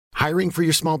Hiring for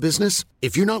your small business?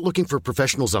 If you're not looking for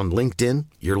professionals on LinkedIn,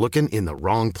 you're looking in the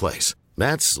wrong place.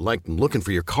 That's like looking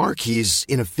for your car keys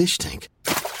in a fish tank.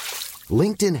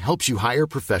 LinkedIn helps you hire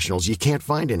professionals you can't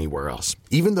find anywhere else,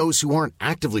 even those who aren't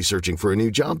actively searching for a new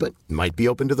job but might be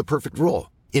open to the perfect role.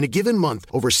 In a given month,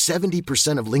 over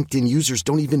 70% of LinkedIn users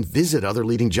don't even visit other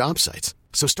leading job sites.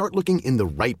 So start looking in the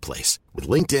right place. With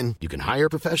LinkedIn, you can hire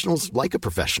professionals like a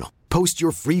professional. Post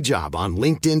your free job on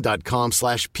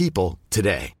linkedin.com/people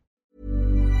today.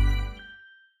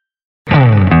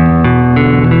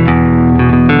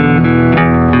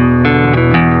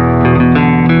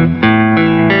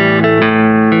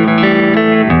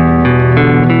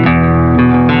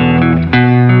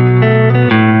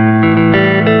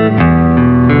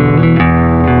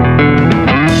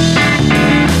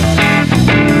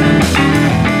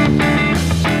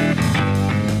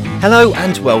 Hello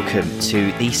and welcome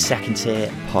to the Second Tier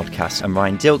Podcast. I'm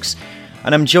Ryan Dilks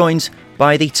and I'm joined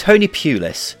by the Tony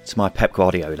Pulis to my Pep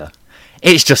Guardiola.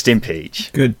 It's Justin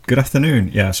Peach. Good afternoon.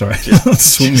 Yeah, sorry.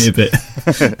 Swung me a bit.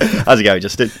 How's it going,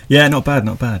 Justin? Yeah, not bad.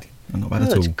 Not bad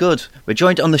at all. Good. We're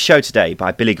joined on the show today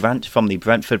by Billy Grant from the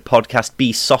Brentford podcast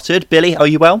Be Sotted. Billy, are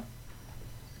you well?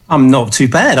 I'm not too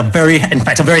bad. I'm very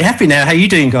happy now. How are you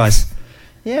doing, guys?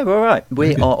 Yeah, we're all right.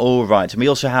 We are all right. And we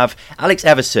also have Alex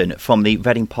Everson from the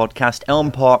Reading podcast Elm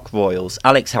Park Royals.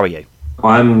 Alex, how are you?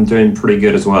 I'm doing pretty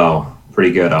good as well.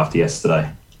 Pretty good after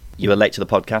yesterday. You were late to the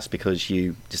podcast because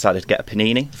you decided to get a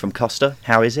panini from Costa.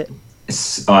 How is it?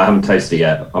 I haven't tasted it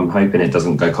yet. I'm hoping it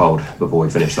doesn't go cold before we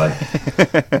finish though.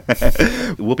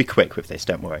 We'll be quick with this,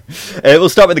 don't worry. We'll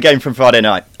start with the game from Friday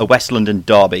night, a West London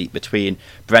derby between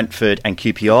Brentford and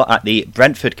QPR at the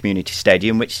Brentford Community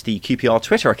Stadium, which the QPR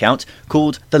Twitter account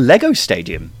called the Lego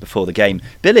Stadium before the game.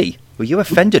 Billy, were you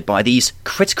offended by these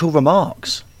critical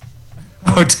remarks?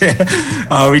 Oh dear.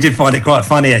 Oh, we did find it quite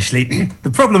funny actually. The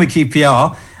problem with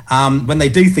QPR, when they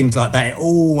do things like that, it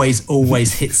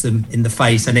always hits them in the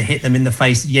face, and it hit them in the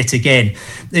face yet again.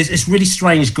 It's really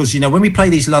strange because, you know, when we play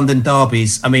these London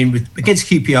derbies, I mean, against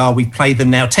QPR, we've played them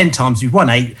now 10 times. We've won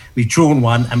 8, we've drawn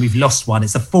 1, and we've lost 1.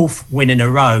 It's the 4th win in a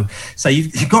row. So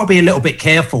you've got to be a little bit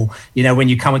careful, you know, when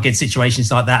you come against situations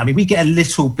like that. I mean, we get a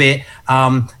little bit, we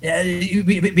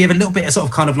have a little bit of sort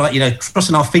of kind of like, you know,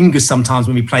 crossing our fingers sometimes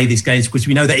when we play these games because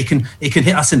we know that it can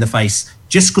hit us in the face.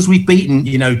 Just because we've beaten,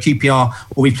 you know, QPR,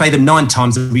 or we play them 9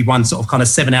 times and we won sort of kind of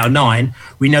 7 out of 9,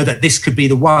 we know that this could be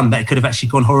the one that could have actually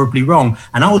gone horribly wrong.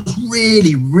 And I was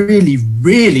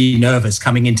really nervous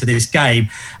coming into this game.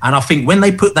 And I think when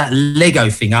they put that Lego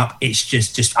thing up, it's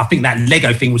just I think that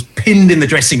Lego thing was pinned in the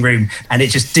dressing room and it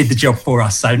just did the job for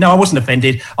us. So no, I wasn't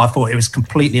offended. I thought it was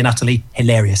completely and utterly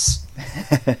hilarious.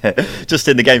 Just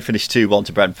in the game finished 2-1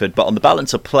 to Brentford, but on the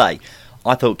balance of play,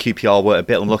 I thought QPR were a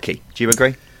bit unlucky. Do you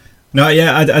agree? No,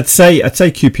 yeah, I'd say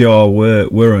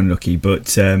QPR were unlucky,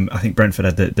 but I think Brentford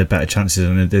had the better chances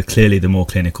and they're clearly the more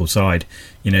clinical side.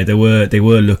 You know, they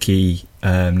were lucky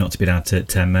not to be down to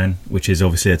 10 men, which is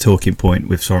obviously a talking point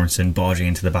with Sorensen barging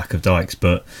into the back of Dykes.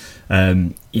 But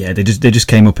yeah, they just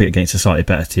came up against a slightly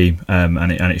better team,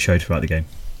 and it showed throughout the game.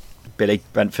 Billy,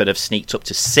 Brentford have sneaked up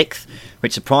to 6th,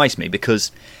 which surprised me because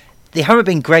they haven't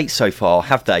been great so far,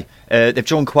 have they? They've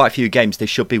drawn quite a few games they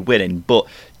should be winning, but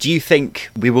do you think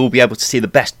we will be able to see the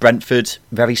best Brentford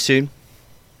very soon?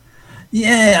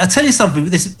 Yeah, I'll tell you something.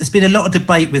 There's been a lot of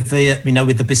debate with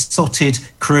the Besotted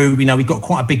crew. You know, we've got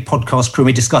quite a big podcast crew.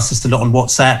 We discuss this a lot on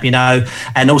WhatsApp, you know,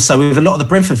 and also with a lot of the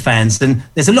Brentford fans. And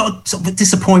there's a lot of sort of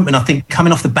disappointment, I think,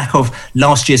 coming off the back of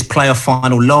last year's playoff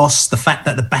final loss. The fact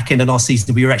that the back end of last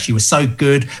season we were so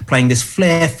good, playing this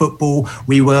flair football.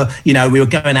 We were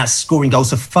going out scoring goals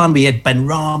for fun. We had Ben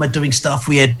Rama doing stuff.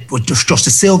 We had Josh Da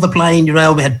Silva playing, you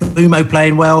know. We had Bumo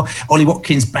playing well. Ollie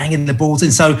Watkins banging the balls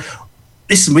in. So,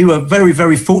 listen, we were very,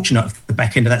 very fortunate at the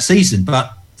back end of that season,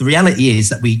 but the reality is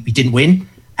that we didn't win,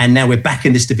 and now we're back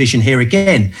in this division here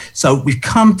again. So we've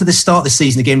come to the start of the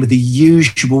season again with the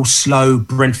usual slow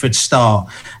Brentford start.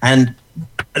 And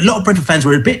a lot of Brentford fans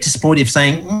were a bit disappointed,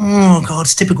 saying, oh, God,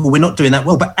 it's typical, we're not doing that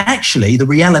well. But actually, the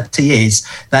reality is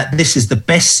that this is the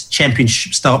best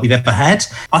championship start we've ever had.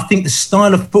 I think the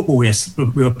style of football we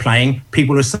were playing,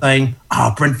 people are saying,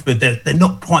 Brentford, they're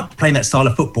not quite playing that style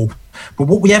of football. But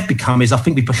what we have become is, I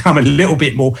think we've become a little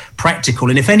bit more practical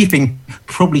and, if anything,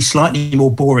 probably slightly more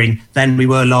boring than we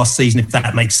were last season, if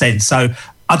that makes sense. So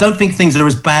I don't think things are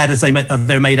as bad as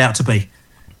they're made out to be.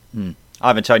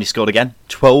 Ivan Toney scored again,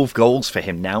 12 goals for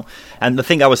him now. And the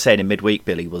thing I was saying in midweek,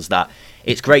 Billy, was that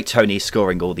it's great Toney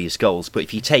scoring all these goals, but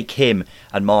if you take him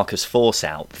and Marcus Forss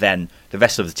out, then the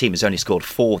rest of the team has only scored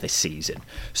 4 this season.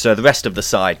 So the rest of the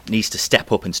side needs to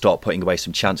step up and start putting away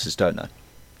some chances, don't they?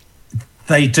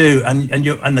 They do,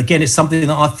 and again, it's something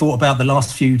that I've thought about the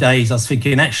last few days. I was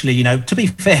thinking, actually, to be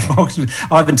fair,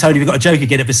 Ivan Toney, we've got a joke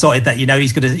again at Beesotted that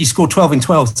he scored 12 in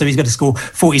 12, so he's going to score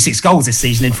 46 goals this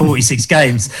season in 46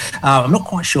 games. I'm not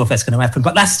quite sure if that's going to happen,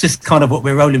 but that's just kind of what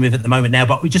we're rolling with at the moment now.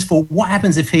 But we just thought, what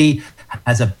happens if he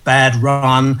has a bad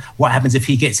run? What happens if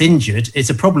he gets injured? It's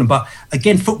a problem. But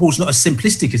again, football's not as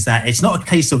simplistic as that. It's not a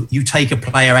case of you take a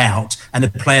player out and the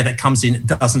player that comes in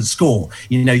doesn't score.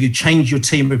 You change your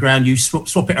team around, you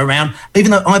swap it around.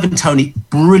 Even though Ivan Toney,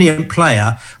 brilliant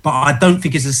player, but I don't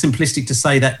think it's as simplistic to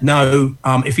say that, no,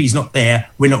 if he's not there,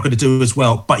 we're not going to do as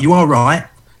well. But you are right.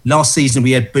 Last season,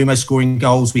 we had Bumo scoring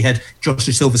goals. We had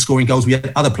Joshua Silva scoring goals. We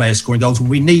had other players scoring goals.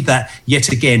 We need that yet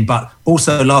again. But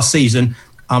also last season,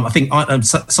 I think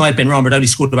Saïd Benrahma had only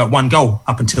scored about one goal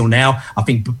up until now. I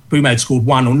think Bumo had scored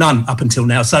one or none up until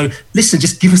now. So listen,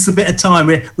 just give us a bit of time.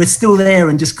 We're still there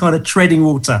and just kind of treading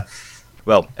water.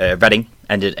 Well, Reading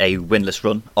ended a winless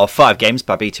run of 5 games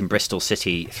by beating Bristol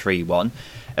City 3-1.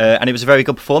 And it was a very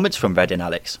good performance from Reading,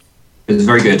 Alex. It was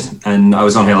very good. And I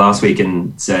was on here last week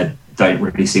and said, don't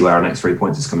really see where our next 3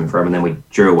 points is coming from. And then we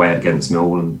drew away against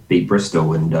Millwall and beat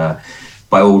Bristol. And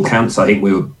by all counts, I think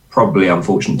we were probably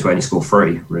unfortunate to only score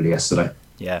 3 really yesterday.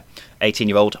 Yeah,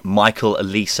 18-year-old Michael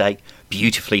Elise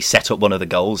beautifully set up one of the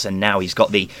goals, and now he's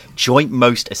got the joint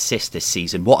most assists this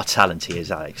season. What a talent he is,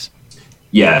 Alex.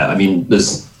 Yeah, I mean,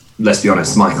 let's be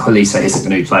honest, Michael Elise isn't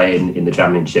going to be playing in the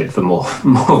Championship for more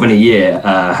than a year.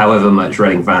 However much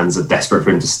Reading fans are desperate for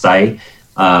him to stay,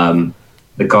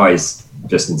 the guy's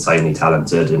just insanely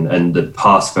talented, and the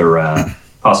pass for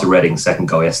Reading's second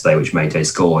goal yesterday, which Meite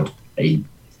scored, he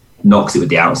knocks it with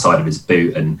the outside of his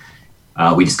boot. And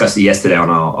we discussed it yesterday on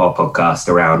our podcast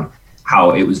around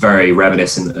how it was very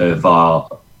reminiscent of our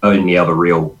only other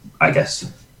real, I guess,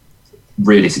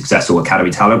 really successful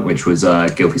academy talent, which was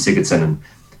Gylfi Sigurdsson. And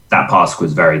that pass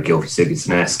was very Gylfi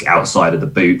Sigurdsson-esque, outside of the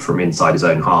boot from inside his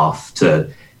own half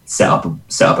to set up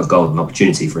a golden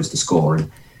opportunity for us to score.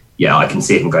 And yeah, I can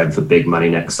see him going for big money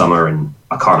next summer, and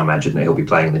I can't imagine that he'll be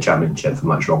playing in the Championship for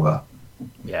much longer.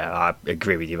 Yeah, I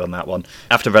agree with you on that one.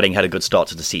 After Reading had a good start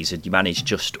to the season, you managed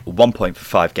just 1 point for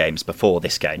 5 games before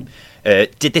this game.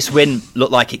 Did this win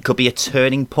look like it could be a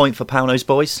turning point for Pauno's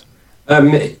boys?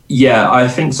 Yeah, I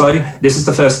think so. This is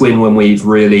the first win when we've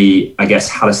really, I guess,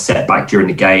 had a setback during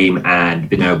the game and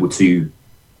been able to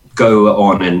go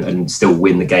on and still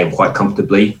win the game quite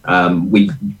comfortably.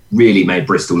 We really made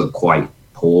Bristol look quite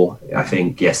poor, I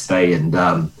think, yesterday, and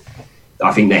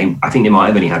I think they might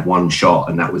have only had one shot,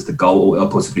 and that was the goal, or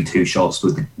possibly 2 shots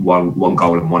with one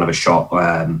goal and one other shot.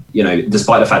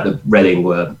 Despite the fact that Reading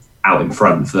were out in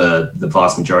front for the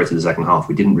vast majority of the second half,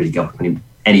 we didn't really give up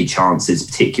any chances,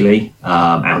 particularly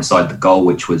outside the goal,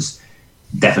 which was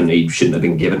definitely shouldn't have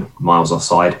been given, miles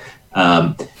offside.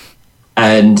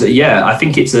 And yeah, I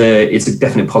think it's a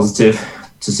definite positive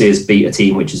to see us beat a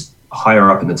team which is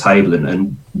higher up in the table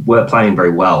and were playing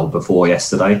very well before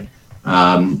yesterday.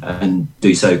 And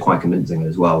do so quite convincingly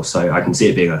as well. So I can see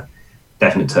it being a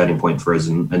definite turning point for us,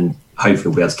 and hopefully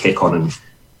we'll be able to kick on and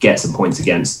get some points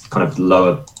against kind of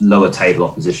lower table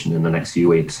opposition in the next few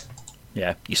weeks.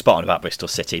 Yeah, you're spot on about Bristol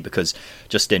City, because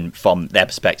just from their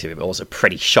perspective, it was a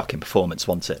pretty shocking performance,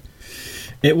 wasn't it?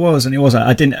 It was, and it was.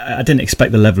 I didn't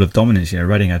expect the level of dominance.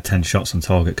 Reading had 10 shots on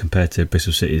target compared to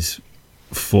Bristol City's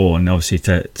 4, and obviously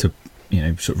to sort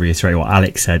of reiterate what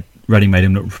Alex said, Reading made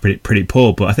him look pretty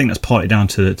poor, but I think that's partly down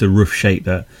to the rough shape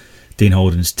that Dean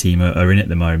Holden's team are in at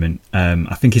the moment.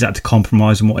 I think he's had to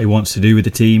compromise on what he wants to do with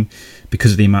the team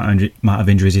because of the amount of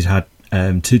injuries he's had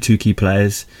to 2 key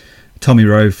players. Tommy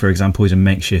Rowe, for example, is a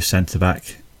makeshift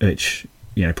centre-back, which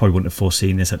probably wouldn't have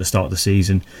foreseen this at the start of the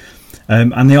season.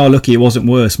 And they are lucky it wasn't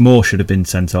worse. Moore should have been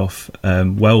sent off.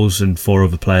 Wells and 4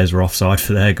 other players were offside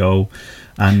for their goal.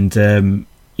 And,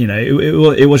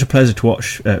 it was a pleasure to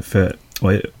watch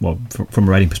from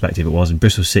a Reading perspective, it was. And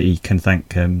Bristol City can thank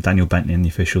Daniel Bentley and the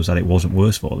officials that it wasn't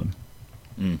worse for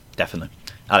them. Definitely.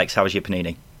 Alex, how was your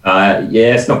panini?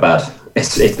 Yeah, it's not bad.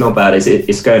 It's not bad.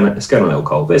 It's going a little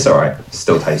cold, but it's all right. It's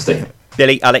still tasty.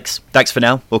 Billy, Alex, thanks for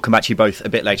now. We'll come back to you both a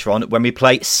bit later on when we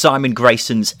play Simon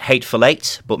Grayson's Hateful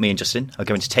Eight. But me and Justin are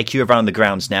going to take you around the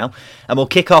grounds now. And we'll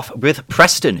kick off with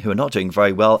Preston, who are not doing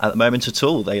very well at the moment at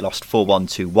all. They lost 4-1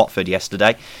 to Watford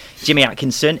yesterday. Jimmy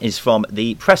Atkinson is from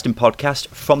the Preston podcast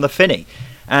From the Finney.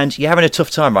 And you're having a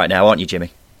tough time right now, aren't you,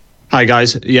 Jimmy? Hi,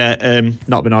 guys. Yeah,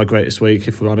 not been our greatest week,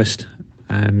 if we're honest.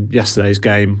 Yesterday's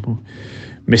game,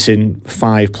 missing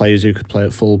 5 players who could play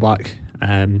at full-back.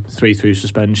 3 through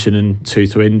suspension and 2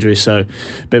 through injury, so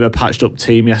a bit of a patched up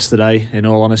team yesterday, in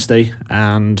all honesty.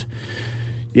 And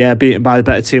yeah, beaten by the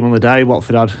better team on the day.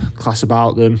 Watford had class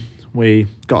about them. We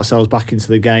got ourselves back into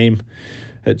the game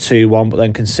at 2-1, but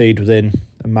then conceded within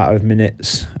a matter of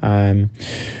minutes. We're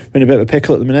in a bit of a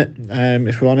pickle at the minute,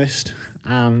 if we're honest,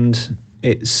 and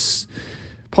it's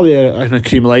probably an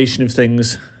accumulation of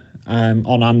things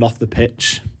on and off the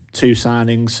pitch. 2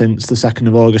 signings since the 2nd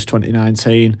of August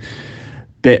 2019,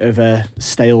 bit of a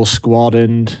stale squad,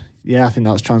 and I think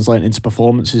that's translating into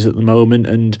performances at the moment,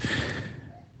 and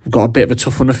we've got a bit of a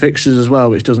tough run of fixtures as well,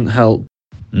 which doesn't help.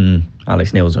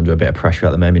 Alex Neil's under a bit of pressure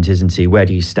at the moment, isn't he? Where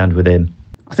do you stand with him?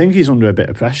 I think he's under a bit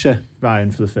of pressure, Ryan,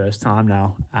 for the first time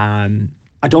now.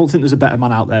 I don't think there's a better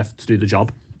man out there to do the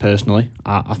job, personally.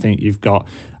 I think you've got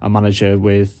a manager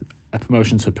with a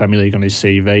promotion to the Premier League on his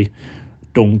CV,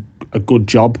 done a good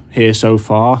job here so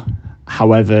far.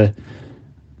 However,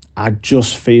 I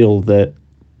just feel that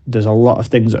there's a lot of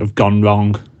things that have gone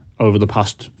wrong over the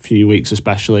past few weeks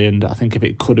especially, and I think if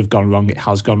it could have gone wrong, it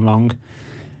has gone wrong.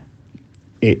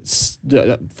 It's,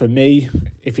 for me,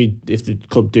 if the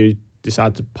club do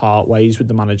decide to part ways with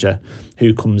the manager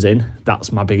who comes in,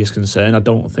 that's my biggest concern. I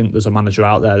don't think there's a manager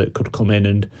out there that could come in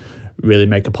and really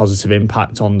make a positive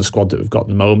impact on the squad that we've got at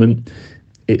the moment.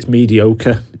 It's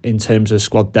mediocre in terms of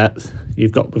squad depth.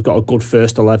 We've got a good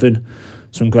first 11,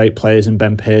 some great players in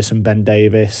Ben Pearson, Ben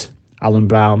Davis, Alan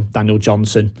Brown, Daniel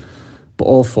Johnson, but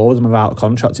all 4 of them are out of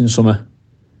contract in summer.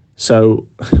 So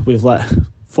we've let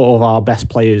 4 of our best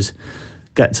players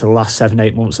get to the last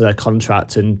 7-8 months of their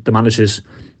contract, and the manager's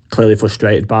clearly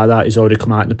frustrated by that. He's already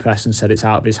come out in the press and said it's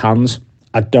out of his hands.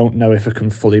 I don't know if I can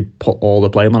fully put all the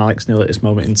blame on Alex Neil at this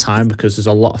moment in time, because there's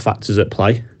a lot of factors at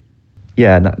play.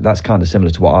 Yeah, that's kind of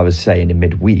similar to what I was saying in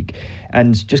midweek.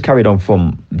 And just carried on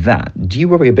from that, do you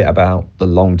worry a bit about the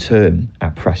long term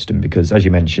at Preston? Because as you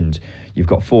mentioned, you've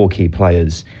got 4 key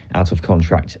players out of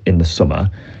contract in the summer.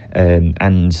 And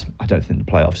I don't think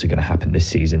the playoffs are going to happen this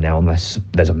season now unless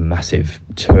there's a massive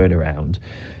turnaround.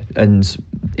 And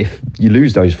if you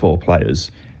lose those 4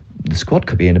 players, the squad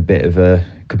could be a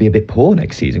bit poor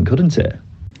next season, couldn't it?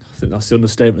 I think that's the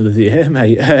understatement of the year,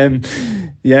 mate.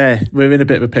 Yeah, we're in a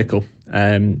bit of a pickle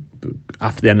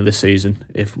after the end of the season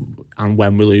if and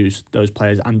when we lose those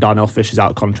players. And Darnell Fisher's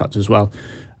out of contract as well.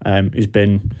 He's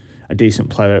been a decent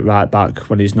player at right back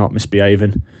when he's not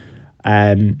misbehaving.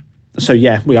 So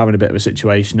yeah, we are in a bit of a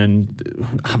situation,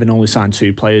 and having only signed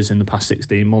 2 players in the past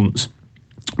 16 months,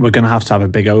 we're going to have a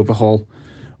big overhaul,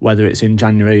 whether it's in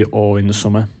January or in the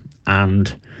summer.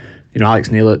 And Alex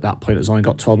Neil at that point has only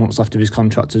got 12 months left of his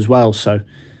contract as well. So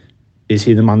is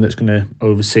he the man that's going to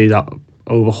oversee that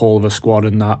overhaul of a squad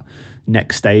and that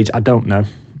next stage? I don't know.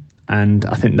 And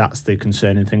I think that's the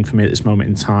concerning thing for me at this moment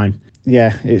in time.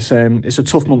 Yeah, it's a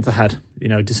tough month ahead.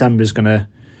 December is going to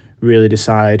really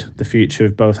decide the future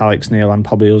of both Alex Neil and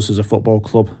probably us as a football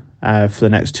club for the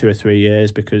next 2 or 3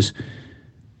 years, because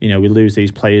we lose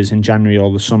these players in January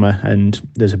or the summer, and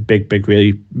there's a big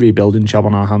really rebuilding job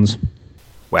on our hands.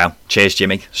 Wow, cheers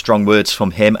Jimmy. Strong words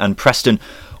from him. And Preston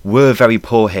were very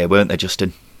poor here, weren't they,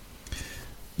 Justin?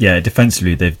 Yeah,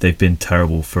 defensively they've been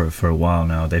terrible for a while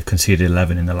now. They've conceded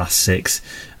 11 in the last 6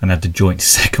 and had the joint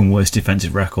second worst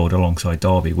defensive record alongside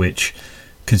Derby, which,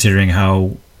 considering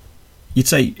how you'd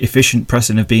say efficient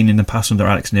Preston have been in the past under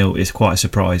Alex Neil, is quite a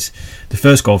surprise. The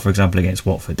first goal, for example, against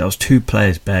Watford, there was 2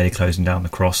 players barely closing down the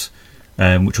cross,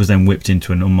 which was then whipped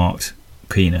into an unmarked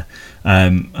Pina.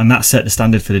 And that set the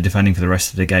standard for the defending for the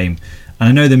rest of the game. And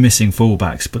I know they're missing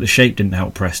fullbacks, but the shape didn't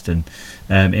help Preston.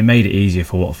 It made it easier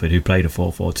for Watford, who played a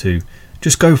 4-4-2.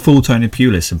 Just go full Tony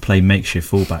Pulis and play makeshift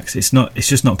fullbacks. It's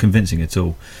just not convincing at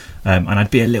all. And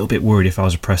I'd be a little bit worried if I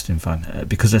was a Preston fan,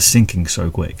 because they're sinking so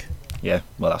quick. Yeah,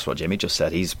 well, that's what Jimmy just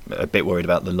said. He's a bit worried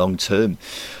about the long term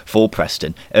for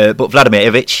Preston. But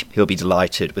Vladimir Ivic, he'll be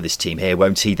delighted with his team here,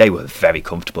 won't he? They were very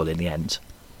comfortable in the end.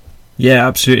 Yeah,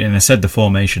 absolutely. And I said the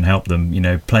formation helped them,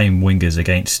 playing wingers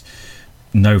against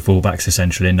no fullbacks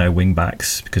essentially and no wing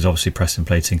backs, because obviously Preston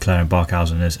played Sinclair and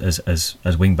Barkhausen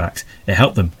as wing backs. It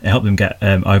helped them get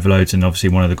overloads, and obviously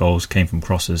one of the goals came from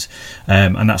crosses.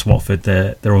 And that's Watford.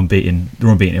 They're unbeaten.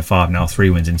 They're unbeaten in 5 now, 3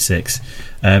 wins in 6,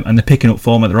 and they're picking up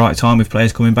form at the right time with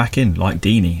players coming back in like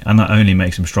Deeney, and that only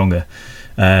makes them stronger.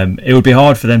 It would be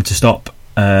hard for them to stop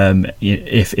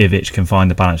if Ivic can find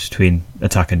the balance between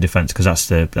attack and defence, because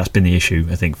that's been the issue,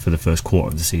 I think, for the first quarter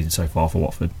of the season so far for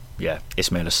Watford. Yeah,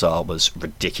 Ismail Assar was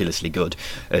ridiculously good.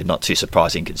 Not too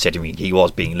surprising considering he was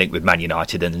being linked with Man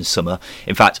United in the summer.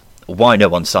 In fact, why no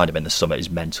one signed him in the summer is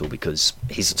mental, because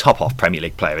he's a top-half Premier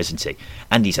League player, isn't he?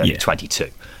 And he's only 22.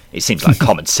 It seems like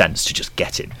common sense to just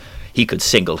get him. He could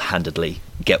single-handedly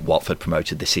get Watford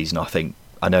promoted this season, I think.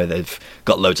 I know they've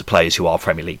got loads of players who are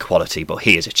Premier League quality, but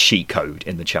he is a cheat code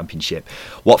in the Championship.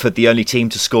 Watford, the only team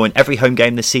to score in every home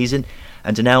game this season,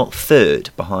 and are now third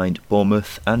behind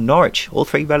Bournemouth and Norwich, all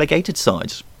three relegated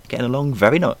sides. Getting along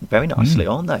very nicely,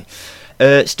 aren't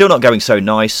they? Still not going so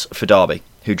nice for Derby,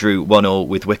 who drew 1-1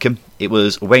 with Wycombe. It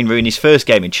was Wayne Rooney's first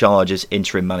game in charge as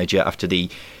interim manager after the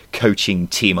coaching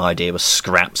team idea was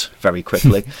scrapped very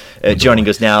quickly. Joining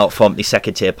us now from the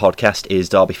Second Tier podcast is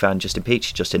Derby fan Justin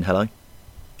Peach. Justin, hello.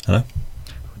 Hello.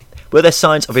 Were there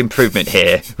signs of improvement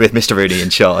here with Mr. Rooney in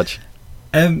charge?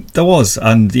 There was,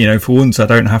 and for once I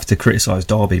don't have to criticise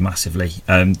Derby massively.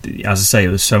 As I say, it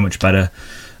was so much better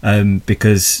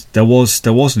because there was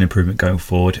an improvement going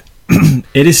forward.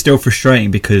 It is still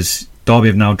frustrating because Derby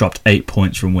have now dropped 8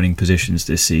 points from winning positions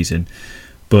this season,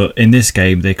 but in this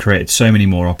game they created so many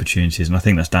more opportunities, and I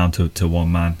think that's down to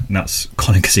one man, and that's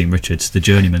Colin Kazim-Richards, the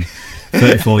journeyman,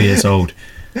 34 years old.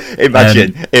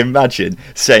 Imagine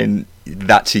saying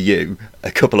that to you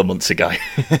a couple of months ago.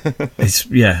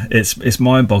 It's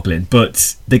mind-boggling.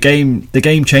 But the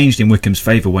game changed in Wycombe's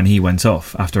favour when he went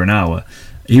off after an hour.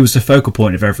 He was the focal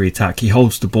point of every attack. He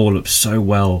holds the ball up so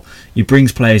well. He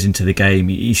brings players into the game.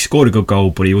 He scored a good goal,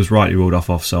 but he was rightly ruled off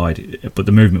offside. But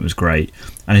the movement was great,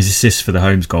 and his assist for the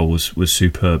Holmes goal was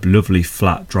superb. Lovely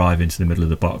flat drive into the middle of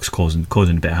the box, causing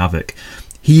a bit of havoc.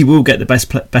 He will get the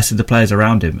best of the players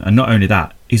around him, and not only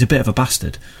that, he's a bit of a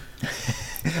bastard.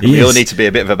 We all need to be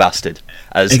a bit of a bastard,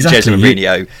 as Jose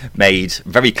Mourinho made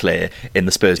very clear in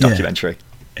the Spurs documentary.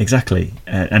 Exactly,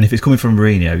 and if it's coming from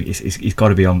Mourinho, he's got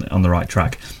to be on the right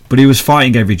track. But he was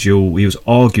fighting every duel, he was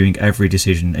arguing every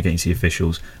decision against the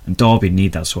officials, and Derby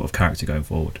need that sort of character going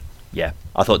forward. Yeah,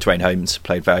 I thought Dwayne Holmes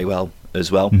played very well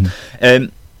as well.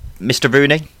 Mm-hmm. Mr.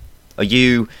 Rooney, are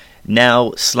you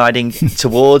now sliding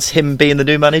towards him being the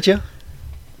new manager?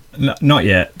 No, not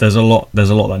yet. There's a lot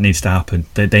that needs to happen.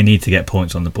 They need to get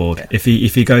points on the board. Yeah. If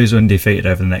he goes undefeated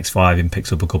over the next 5 and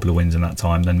picks up a couple of wins in that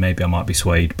time, then maybe I might be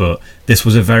swayed. But this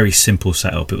was a very simple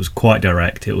setup. It was quite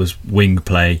direct. It was wing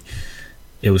play.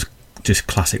 It was just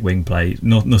classic wing play.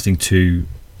 Nothing too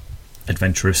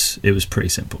adventurous. It was pretty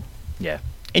simple. Yeah.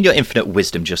 In your infinite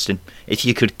wisdom, Justin, if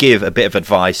you could give a bit of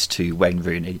advice to Wayne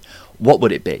Rooney, what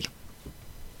would it be?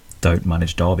 Don't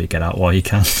manage Derby, get out while you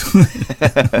can.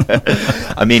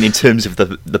 I mean, in terms of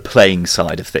the playing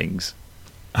side of things.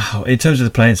 In terms of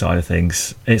the playing side of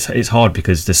things, it's hard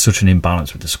because there's such an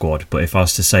imbalance with the squad. But if I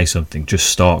was to say something, just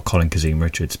start Colin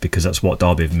Kazim-Richards, because that's what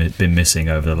Derby have been missing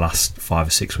over the last 5 or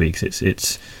 6 weeks.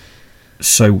 It's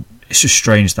just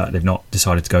strange that they've not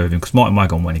decided to go with him, because Martin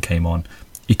Magon, when he came on,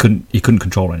 he couldn't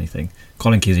control anything.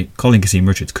 Colin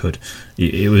Kazim-Richards could.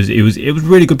 It was a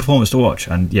really good performance to watch,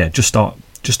 and yeah, just start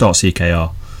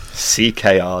CKR.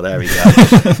 CKR, there we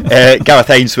go. Gareth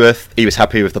Ainsworth, he was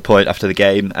happy with the point after the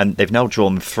game, and they've now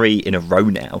drawn 3 in a row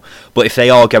now. But if they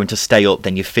are going to stay up,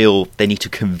 then you feel they need to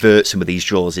convert some of these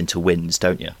draws into wins,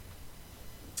 don't you?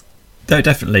 No,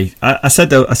 definitely. I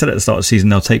said at the start of the season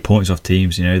they'll take points off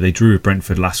teams. They drew with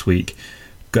Brentford last week,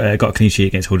 got a clean sheet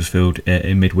against Huddersfield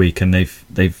in midweek, and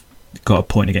they've got a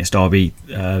point against Derby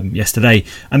yesterday,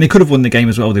 and they could have won the game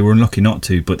as well. They were unlucky not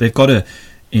to, but they've got to.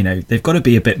 They've got to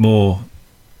be a bit more.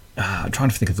 I'm trying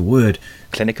to think of the word.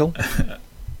 Clinical.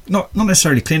 Not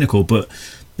necessarily clinical, but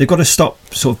they've got to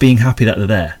stop sort of being happy that they're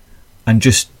there, and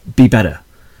just be better.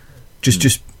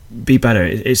 Just be better.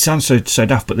 It sounds so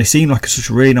daft, but they seem like such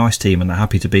a really nice team, and they're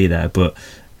happy to be there. But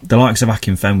the likes of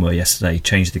Akinfenwa yesterday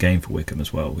changed the game for Wycombe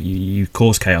as well. You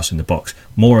cause chaos in the box.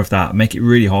 More of that. Make it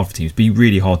really hard for teams. Be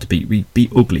really hard to beat. Be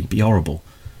ugly. Be horrible.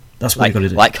 That's what you've got to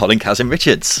do. Like Colin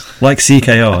Kazim-Richards. Like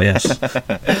CKR, yes.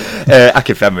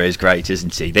 Akinfenwa is great,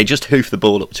 isn't he? They just hoof the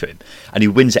ball up to him, and he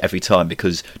wins it every time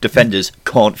because defenders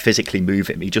can't physically move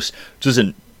him. He just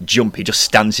doesn't jump, he just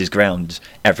stands his ground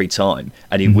every time,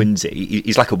 and he wins it.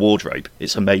 He's like a wardrobe.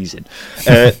 It's amazing.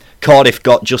 Cardiff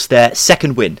got just their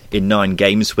second win in 9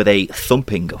 games with a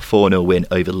thumping 4-0 win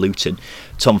over Luton.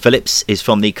 Tom Phillips is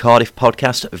from the Cardiff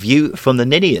podcast View from the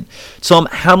Ninian. Tom,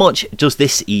 how much does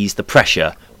this ease the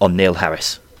pressure on Neil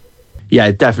Harris? Yeah,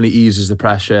 it definitely eases the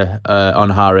pressure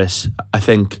on Harris. I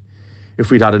think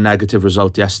if we'd had a negative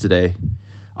result yesterday,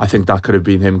 I think that could have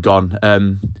been him gone.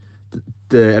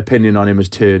 The opinion on him has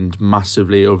turned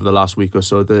massively over the last week or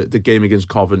so. The game against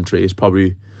Coventry is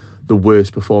probably the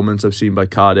worst performance I've seen by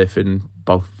Cardiff in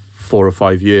about 4 or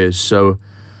 5 years. So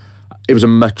it was a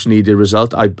much needed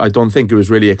result. I don't think it was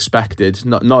really expected,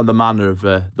 not in the manner of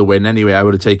the win anyway. I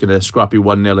would have taken a scrappy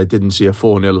 1-0. I didn't see a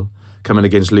 4-0 coming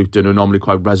against Luton, who are normally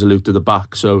quite resolute to the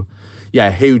back. So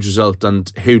yeah, huge result, and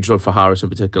huge result for Harris in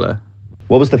particular.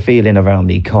 What was the feeling around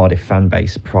the Cardiff fan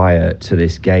base prior to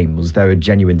this game? Was there a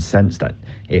genuine sense that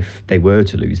if they were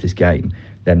to lose this game,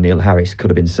 then Neil Harris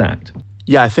could have been sacked?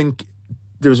 Yeah, I think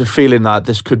there was a feeling that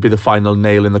this could be the final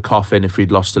nail in the coffin if we'd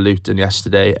lost to Luton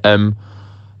yesterday.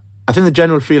 I think the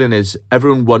general feeling is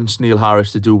everyone wants Neil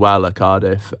Harris to do well at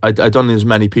Cardiff. I don't think there's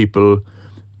many people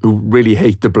who really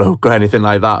hate the bloke or anything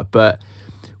like that, but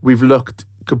we've looked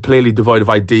completely devoid of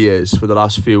ideas for the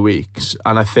last few weeks,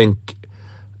 and I think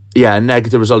a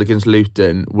negative result against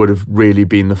Luton would have really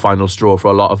been the final straw for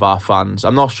a lot of our fans.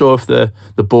 I'm not sure if the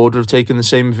board would have taken the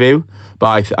same view,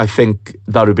 but I think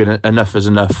that would have been enough as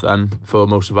enough then for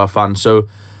most of our fans. So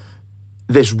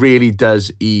this really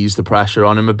does ease the pressure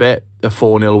on him a bit. A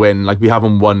 4-0 win, like we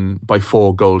haven't won by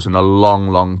 4 goals in a long,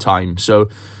 long time. So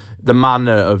the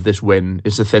manner of this win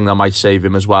is the thing that might save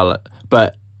him as well.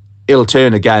 But it'll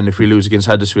turn again if we lose against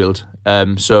Huddersfield.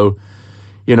 So,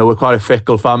 you know, we're quite a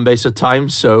fickle fan base at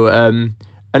times. So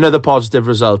another positive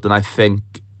result, and I think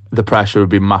the pressure would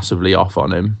be massively off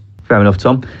on him. Fair enough,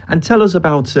 Tom. And tell us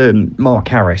about Mark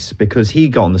Harris, because he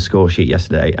got on the score sheet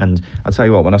yesterday. And I'll tell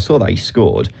you what, when I saw that he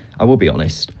scored, I will be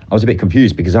honest, I was a bit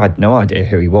confused because I had no idea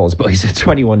who he was. But he's a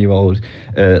 21-year-old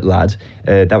lad.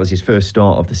 That was his first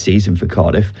start of the season for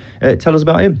Cardiff. Tell us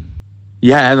about him.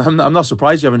 Yeah, and I'm not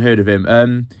surprised you haven't heard of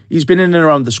him. He's been in and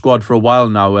around the squad for a while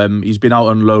now. He's been out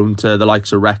on loan to the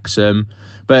likes of Wrexham,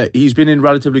 but he's been in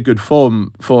relatively good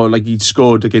form he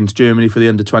scored against Germany for the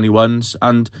under-21s,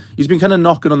 and he's been kind of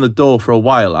knocking on the door for a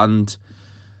while. And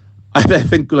I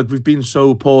think we've been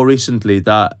so poor recently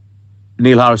that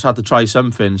Neil Harris had to try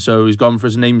something, so he's gone for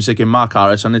his namesake in Mark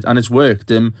Harris, and it's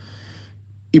worked.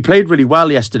 He played really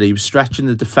well yesterday. He was stretching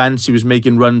the defence. He was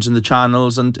making runs in the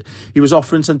channels, and he was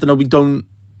offering something that we don't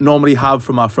normally have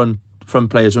from our front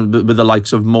players with the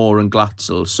likes of Moore and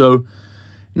Glatzel. So,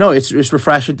 no, it's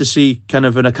refreshing to see kind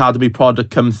of an academy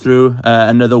product come through.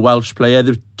 Another Welsh player.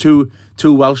 There were two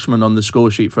Welshmen on the score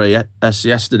sheet for us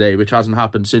yesterday, which hasn't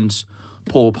happened since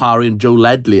Paul Parry and Joe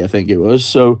Ledley, I think it was.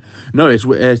 So, no,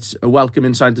 it's a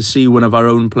welcoming sign to see one of our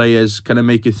own players kind of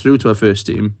make it through to our first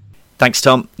team. Thanks,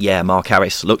 Tom. Yeah, Mark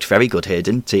Harris looked very good here,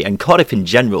 didn't he? And Cardiff in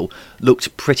general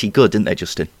looked pretty good, didn't they,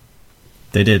 Justin?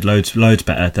 They did loads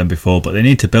better than before, but they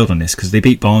need to build on this because they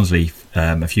beat Barnsley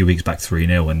a few weeks back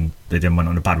 3-0 and they then went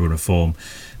on a bad run of form.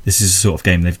 This is the sort of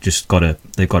game they've got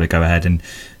to go ahead, and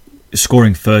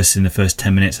scoring first in the first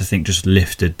 10 minutes I think just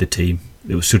lifted the team.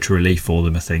 It was such a relief for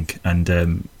them, I think,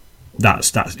 and that's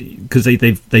because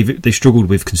they struggled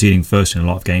with conceding first in a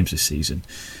lot of games this season.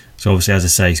 So obviously, as I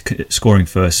say, scoring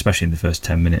first, especially in the first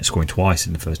 10 minutes, scoring twice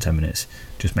in the first 10 minutes,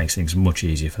 just makes things much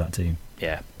easier for that team.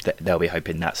 Yeah, they'll be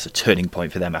hoping that's a turning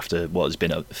point for them after what has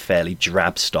been a fairly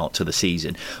drab start to the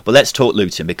season. But let's talk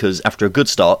Luton, because after a good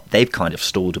start, they've kind of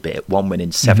stalled a bit. 1 win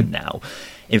in 7 now.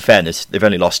 In fairness, they've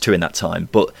only lost 2 in that time.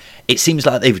 But it seems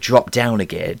like they've dropped down a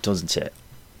gear, doesn't it?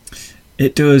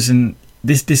 It does, and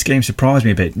this game surprised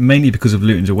me a bit, mainly because of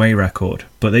Luton's away record.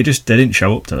 But they didn't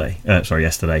show up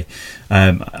yesterday.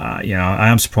 I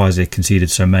am surprised they conceded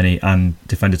so many and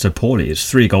defended so poorly. It's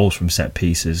 3 goals from set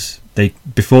pieces.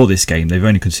 Before this game, they've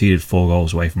only conceded 4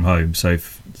 goals away from home. So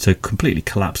to completely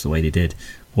collapse the way they did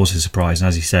was a surprise. And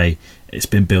as you say, it's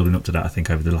been building up to that, I think,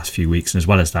 over the last few weeks. And as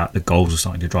well as that, the goals are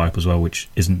starting to dry up as well, which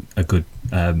isn't a good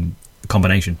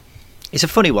combination. It's a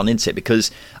funny one, isn't it?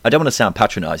 Because I don't want to sound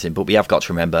patronising, but we have got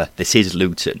to remember this is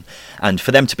Luton. And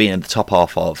for them to be in the top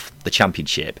half of the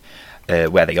Championship,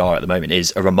 where they are at the moment,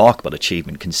 is a remarkable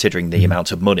achievement considering the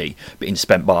amount of money being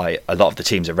spent by a lot of the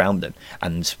teams around them.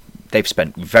 And they've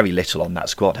spent very little on that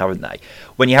squad, haven't they?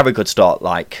 When you have a good start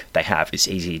like they have, it's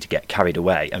easy to get carried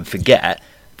away and forget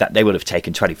that they would have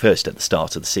taken 21st at the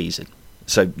start of the season.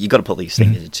 So you've got to put these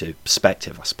things into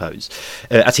perspective, I suppose.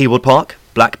 At Ewood Park,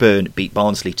 Blackburn beat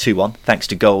Barnsley 2-1, thanks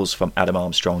to goals from Adam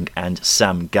Armstrong and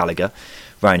Sam Gallagher.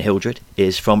 Ryan Hildred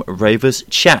is from Rovers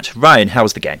Chat. Ryan, how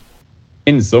was the game?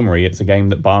 In summary, it's a game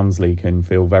that Barnsley can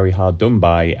feel very hard done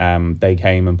by. They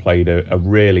came and played a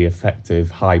really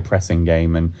effective, high-pressing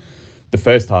game. And the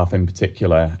first half in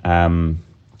particular,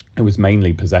 it was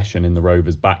mainly possession in the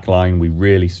Rovers' backline. We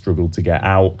really struggled to get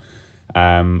out.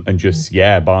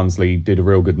 Barnsley did a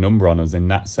real good number on us in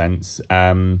that sense.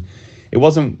 It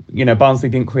wasn't, Barnsley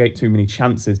didn't create too many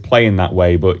chances playing that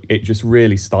way, but it just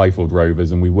really stifled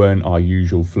Rovers and we weren't our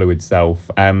usual fluid self.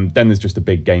 Then there's just a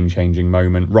big game-changing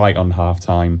moment right on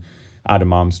half-time.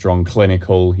 Adam Armstrong,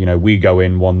 clinical, we go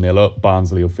in 1-0 up,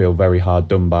 Barnsley will feel very hard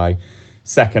done by.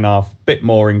 Second half, bit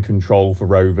more in control for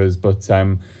Rovers, but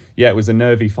it was a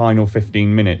nervy final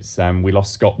 15 minutes. We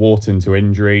lost Scott Wharton to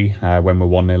injury when we're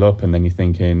 1-0 up, and then you're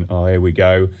thinking, oh, here we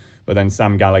go. But then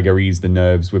Sam Gallagher eased the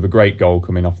nerves with a great goal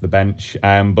coming off the bench.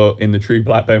 But in the true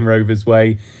Blackburn Rovers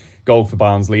way, goal for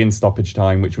Barnsley in stoppage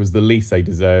time, which was the least they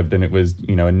deserved. And it was,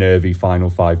 a nervy final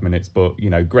 5 minutes, but,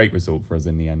 great result for us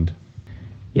in the end.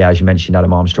 Yeah, as you mentioned,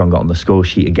 Adam Armstrong got on the score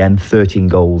sheet again. 13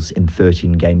 goals in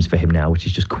 13 games for him now, which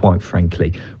is just quite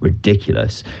frankly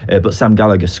ridiculous. But Sam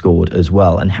Gallagher scored as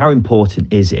well. And how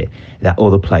important is it that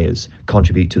other players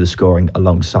contribute to the scoring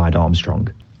alongside Armstrong?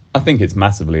 I think it's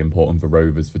massively important for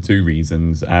Rovers for two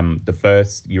reasons. The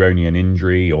first, you're only an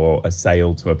injury or a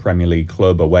sale to a Premier League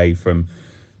club away from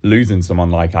losing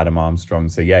someone like Adam Armstrong.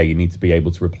 So, yeah, you need to be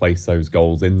able to replace those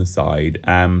goals in the side.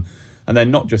 And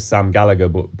then not just Sam Gallagher,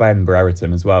 but Ben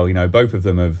Brereton as well. You know, both of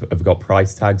them have got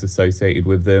price tags associated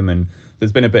with them, and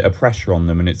there's been a bit of pressure on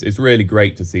them. And it's really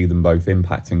great to see them both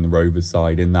impacting the Rovers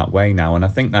side in that way now. And I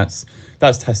think that's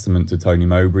testament to Tony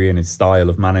Mowbray and his style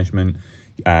of management.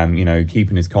 You know,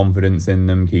 keeping his confidence in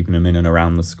them, keeping them in and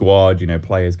around the squad. You know,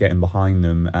 players getting behind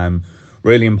them.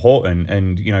 Really important.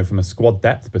 And you know, from a squad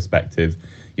depth perspective,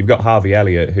 you've got Harvey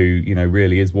Elliott, who, you know,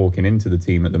 really is walking into the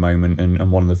team at the moment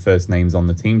and one of the first names on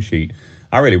the team sheet.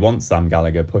 I really want Sam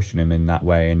Gallagher pushing him in that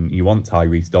way, and you want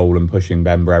Tyrese Dolan pushing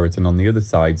Ben Brereton on the other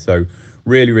side. So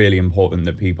really, really important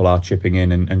that people are chipping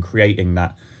in and creating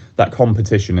that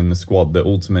competition in the squad that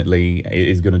ultimately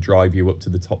is going to drive you up to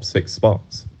the top 6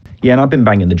 spots. Yeah, and I've been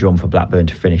banging the drum for Blackburn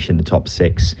to finish in the top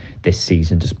 6 this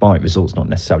season, despite results not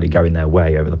necessarily going their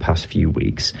way over the past few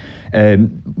weeks.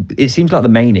 It seems like the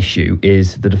main issue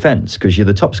is the defence, because you're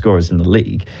the top scorers in the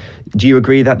league. Do you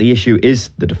agree that the issue is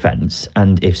the defence?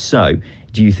 And if so,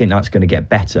 do you think that's going to get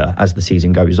better as the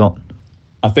season goes on?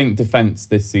 I think defence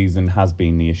this season has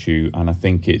been the issue, and I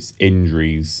think it's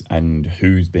injuries and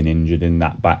who's been injured in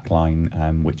that back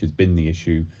line, which has been the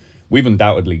issue. We've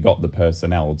undoubtedly got the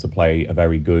personnel to play a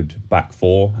very good back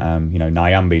four. You know,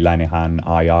 Nyambe, Lenihan,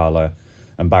 Ayala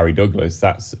and Barry Douglas,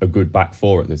 that's a good back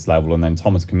four at this level. And then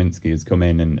Thomas Kaminski has come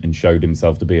in and showed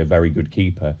himself to be a very good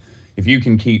keeper. If you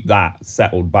can keep that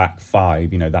settled back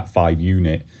 5, you know, that 5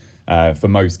 unit for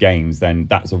most games, then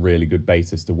that's a really good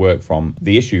basis to work from.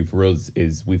 The issue for us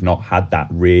is we've not had that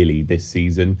really this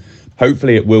season.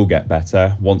 Hopefully it will get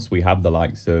better once we have the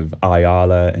likes of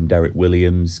Ayala and Derek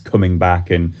Williams coming back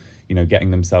and, you know,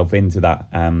 getting themselves into that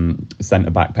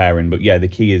centre-back pairing. But yeah, the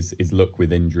key is luck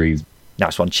with injuries.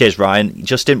 Nice one. Cheers, Ryan.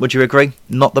 Justin, would you agree?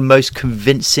 Not the most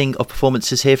convincing of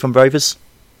performances here from Rovers?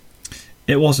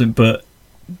 It wasn't, but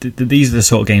these are the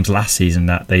sort of games last season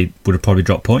that they would have probably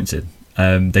dropped points in.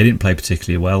 They didn't play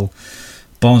particularly well.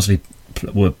 Barnsley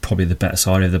were probably the better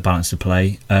side of the balance of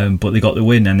play, but they got the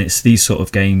win, and it's these sort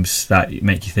of games that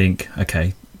make you think,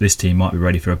 okay, this team might be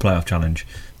ready for a playoff challenge,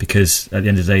 because at the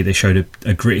end of the day they showed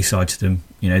a gritty side to them.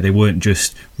 You know, they weren't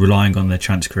just relying on their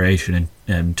chance creation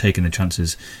and taking the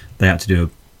chances. They had to do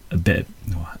a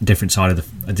different side of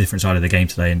the game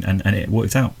today, and it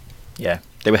worked out. Yeah,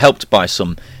 they were helped by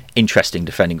some interesting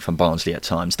defending from Barnsley at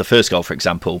times. The first goal, for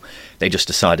example, they just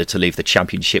decided to leave the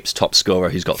Championship's top scorer,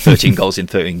 who's got 13 goals in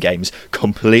 13 games,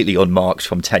 completely unmarked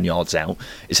from 10 yards out.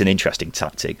 It's an interesting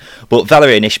tactic. But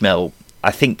Valérien Ismaël,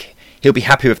 I think he'll be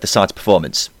happy with the side's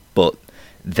performance, but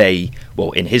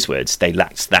in his words, they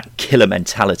lacked that killer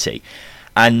mentality.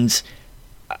 And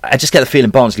I just get the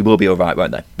feeling Barnsley will be all right,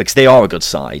 won't they? Because they are a good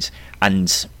side.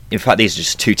 And in fact, these are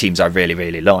just two teams I really,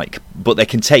 really like. But they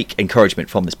can take encouragement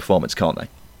from this performance, can't they?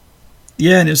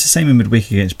 Yeah, and it was the same in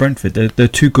midweek against Brentford. They're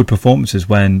two good performances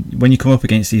when you come up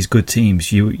against these good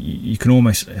teams. You can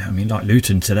almost, I mean, like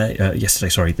Luton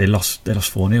yesterday. They lost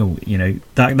 4-0. You know,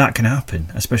 that can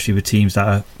happen, especially with teams that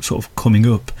are sort of coming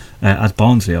up as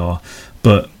Barnsley are.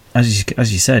 But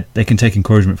as you said, they can take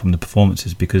encouragement from the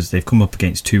performances because they've come up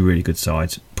against two really good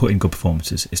sides, put in good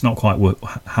performances. It's not quite what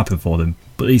happened for them,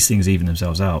 but these things even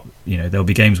themselves out. You know, there'll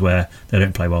be games where they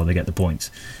don't play well, they get the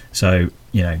points. So,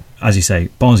 you know, as you say,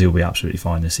 Barnsley will be absolutely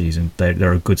fine this season.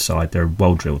 They're a good side, they're a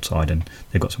well-drilled side, and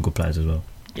they've got some good players as well.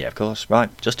 Yeah, of course. Right,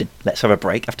 Justin, let's have a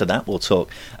break. After that, we'll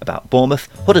talk about Bournemouth,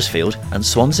 Huddersfield and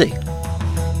Swansea.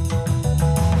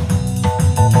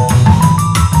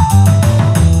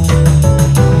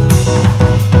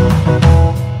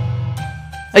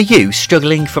 Are you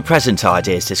struggling for present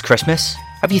ideas this Christmas?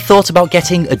 Have you thought about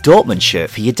getting a Dortmund shirt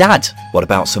for your dad? What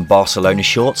about some Barcelona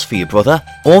shorts for your brother?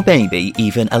 Or maybe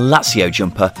even a Lazio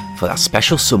jumper for that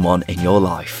special someone in your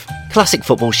life? Classic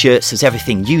Football Shirts has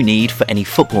everything you need for any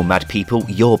football mad people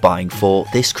you're buying for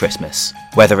this Christmas.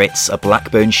 Whether it's a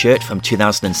Blackburn shirt from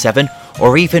 2007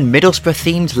 or even Middlesbrough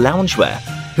themed loungewear,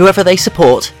 whoever they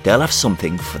support, they'll have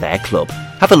something for their club.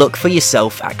 Have a look for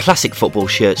yourself at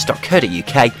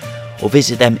classicfootballshirts.co.uk or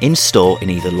visit them in store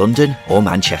in either London or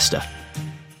Manchester.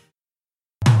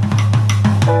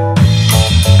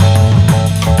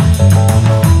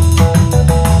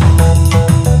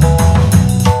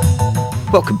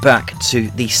 Welcome back to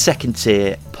the second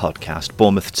tier podcast.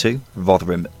 Bournemouth 2,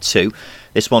 Rotherham 2.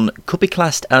 This one could be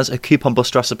classed as a coupon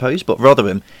buster, I suppose, but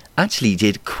Rotherham actually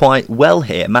did quite well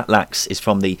here. Matt Lax is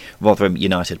from the Rotherham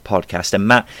United podcast. And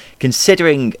Matt,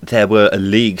 considering there were a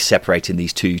league separating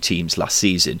these two teams last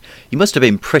season, you must have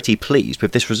been pretty pleased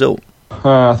with this result.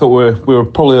 I thought we were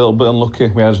probably a little bit unlucky.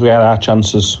 We had our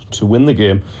chances to win the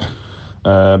game.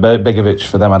 Begovic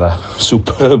for them had a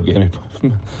superb game.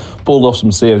 He pulled off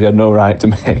some saves he had no right to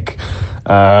make.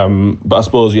 But I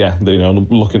suppose,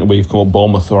 looking at where you've come up,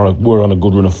 Bournemouth we're on a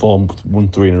good run of form, won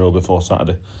 3 in a row before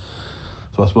Saturday.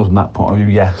 So I suppose from that point of view,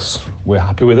 yes, we're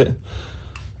happy with it.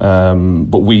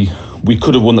 But we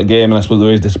could have won the game, and I suppose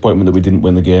there is disappointment that we didn't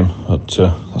win the game. But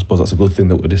I suppose that's a good thing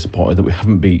that we're disappointed that we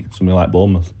haven't beat somebody like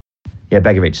Bournemouth. Yeah,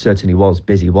 Begovic certainly was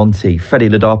busy, wasn't he? Freddie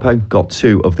Ladapo got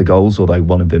 2 of the goals, although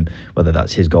one of them, whether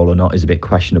that's his goal or not, is a bit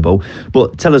questionable.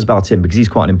 But tell us about him, because he's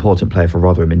quite an important player for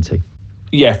Rotherham, isn't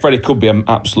he? Yeah, Freddie could be an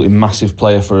absolutely massive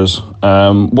player for us.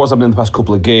 What's happened in the past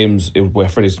couple of games, where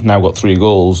Freddie's now got 3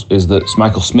 goals, is that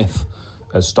Michael Smith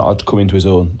has started to come into his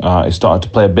own. He's started to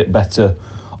play a bit better,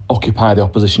 occupy the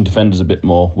opposition defenders a bit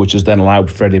more, which has then allowed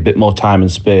Freddie a bit more time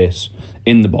and space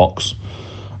in the box.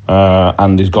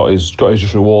 And he's got his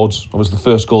just rewards. Obviously, the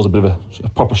first goal is a bit of a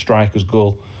proper striker's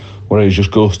goal, where he's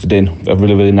just ghosted in a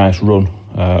really, really nice run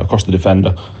across the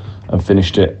defender and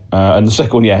finished it. And the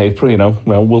second one, he's pretty,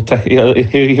 we'll take.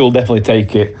 He'll definitely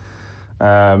take it.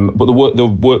 But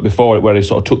the work before it, where he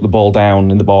sort of took the ball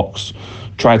down in the box,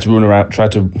 tried to run around,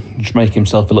 tried to just make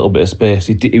himself a little bit of space.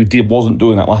 He wasn't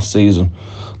doing that last season.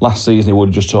 Last season, he would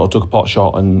have just sort of took a pot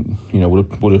shot and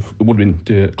would have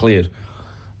been cleared.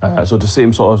 So to see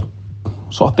him sort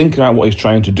of thinking out what he's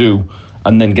trying to do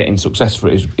and then getting success for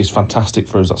it is fantastic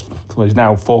for us. He's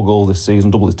now 4 goals this season,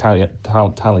 double his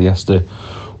tally yesterday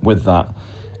with that.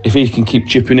 If he can keep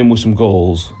chipping in with some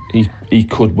goals, he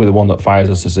could be the one that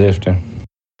fires us to safety.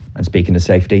 And speaking of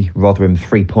safety, Rotherham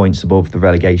 3 points above the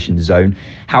relegation zone.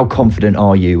 How confident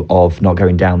are you of not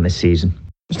going down this season?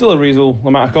 Still a reasonable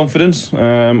amount of confidence.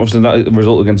 Obviously, that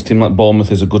result against a team like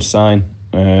Bournemouth is a good sign.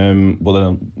 But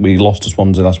then we lost to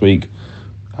Swansea last week,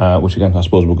 which again I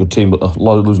suppose was a good team. But a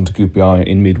lot of losing to QPR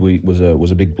in midweek was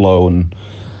a big blow and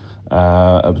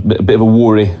a bit of a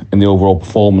worry in the overall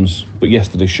performance. But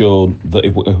yesterday showed that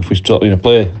if we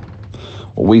play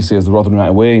what we see as the Rotherham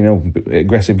United way,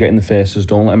 aggressive, get in the faces,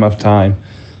 don't let them have time.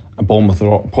 And Bournemouth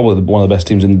are probably one of the best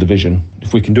teams in the division.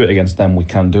 If we can do it against them, we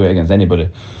can do it against anybody.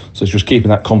 So it's just keeping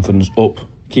that confidence up,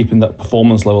 keeping that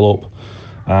performance level up.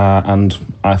 And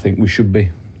I think we should be,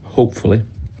 hopefully,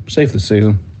 safe this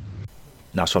season.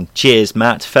 Nice one. Cheers,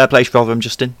 Matt. Fair play for Rotherham,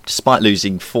 Justin. Despite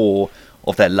losing 4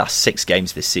 of their last 6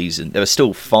 games this season, there are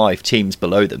still 5 teams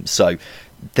below them. So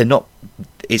they're not.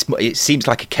 It seems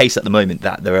like a case at the moment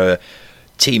that there are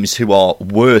teams who are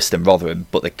worse than Rotherham,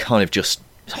 but they're kind of just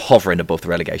hovering above the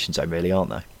relegation zone, really,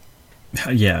 aren't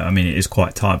they? Yeah, I mean, it is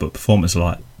quite tight, but performances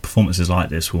like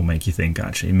this will make you think,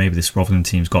 actually, maybe this Rotherham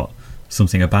team's got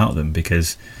something about them,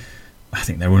 because I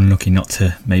think they were unlucky not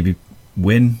to maybe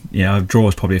win. A draw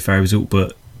is probably a fair result,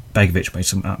 but Begovic made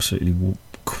some absolutely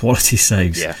quality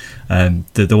saves. Yeah.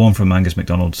 The one from Angus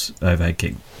MacDonald's overhead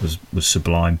kick was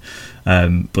sublime.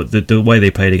 But the way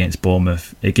they played against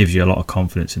Bournemouth, it gives you a lot of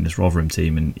confidence in this Rotherham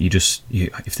team, and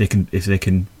if they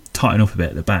can tighten up a bit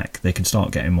at the back, they can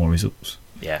start getting more results.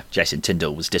 Yeah, Jason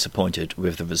Tindall was disappointed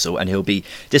with the result, and he'll be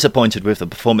disappointed with the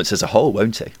performance as a whole,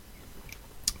 won't he?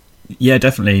 Yeah,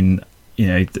 definitely.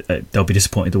 They'll be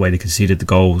disappointed the way they conceded the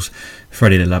goals.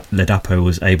 Freddie Ladapo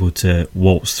was able to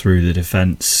waltz through the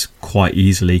defence quite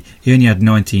easily. He only had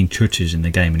 19 touches in the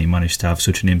game, and he managed to have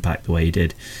such an impact the way he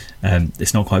did.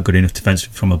 It's not quite good enough defence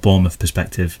from a Bournemouth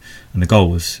perspective, and the goal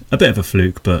was a bit of a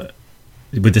fluke, but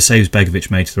with the saves Begovic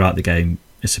made throughout the game,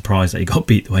 it's surprised that he got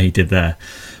beat the way he did there.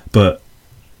 But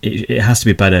it has to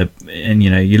be better. And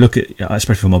you look at,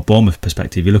 especially from a Bournemouth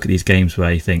perspective, you look at these games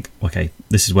where you think, okay,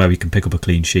 this is where we can pick up a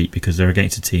clean sheet, because they're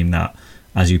against a team that,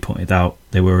 as you pointed out,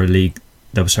 they were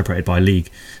separated by league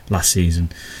last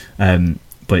season,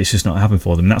 but it's just not happening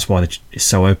for them. And that's why it's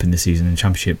so open this season in the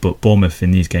Championship. But Bournemouth in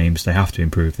these games, they have to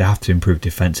improve. They have to improve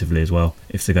defensively as well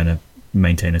if they're going to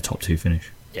maintain a top 2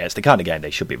 finish. Yeah, it's the kind of game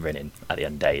they should be winning at the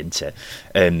end of the day, isn't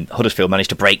it? Huddersfield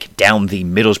managed to break down the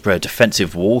Middlesbrough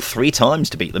defensive wall 3 times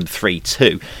to beat them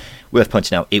 3-2. Worth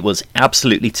pointing out, it was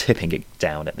absolutely tipping it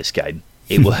down at this game.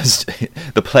 It was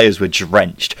the players were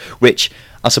drenched, which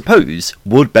I suppose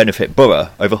would benefit Borough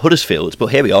over Huddersfield. But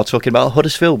here we are talking about a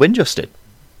Huddersfield win, Justin.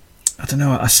 I don't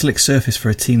know, a slick surface for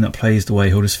a team that plays the way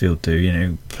Huddersfield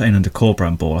do, playing under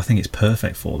Corberán ball. I think it's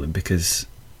perfect for them because,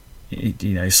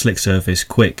 slick surface,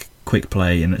 quick, quick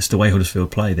play, and it's the way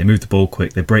Huddersfield play. They move the ball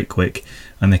quick, they break quick,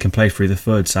 and they can play through the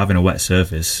third. So having a wet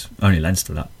surface only lends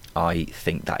to that. I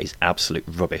think that is absolute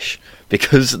rubbish,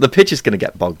 because the pitch is going to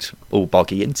get all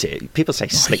boggy into it. People say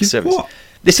slick surface. What?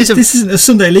 This isn't a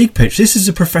Sunday League pitch. This is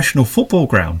a professional football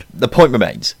ground. The point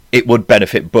remains, it would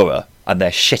benefit Borough and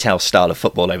their shithouse style of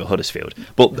football over Huddersfield.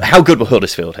 But how good were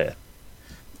Huddersfield here?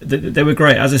 They were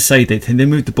great. As I say, they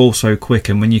moved the ball so quick,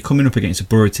 and when you're coming up against a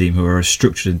Borough team who are as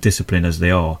structured and disciplined as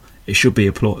they are, it should be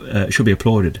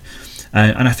applauded.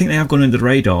 And I think they have gone under the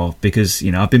radar because,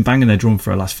 I've been banging their drum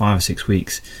for the last 5 or 6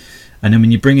 weeks. And then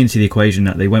when you bring into the equation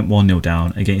that they went 1-0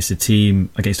 down against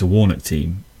a Warnock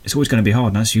team, it's always going to be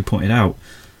hard. And as you pointed out,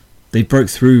 they broke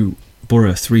through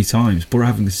Borough 3 times. Borough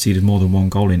haven't conceded more than 1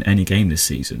 goal in any game this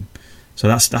season. So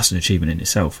that's an achievement in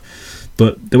itself.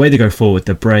 But the way they go forward,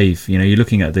 they're brave. You're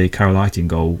looking at the Carol Lighting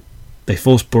goal. They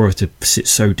force Borough to sit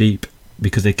so deep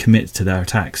because they commit to their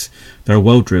attacks. They're a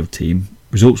well-drilled team.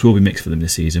 Results will be mixed for them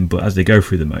this season, but as they go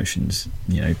through the motions,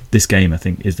 this game I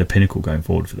think is the pinnacle going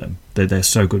forward for them. They're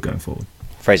so good going forward.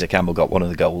 Fraser Campbell got one of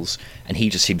the goals, and he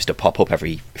just seems to pop up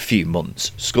every few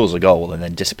months, scores a goal, and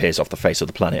then disappears off the face of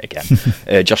the planet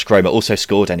again. Josh Cromer also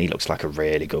scored, and he looks like a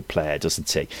really good player, doesn't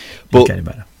he? But, he's getting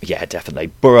better. Yeah, definitely.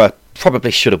 Borough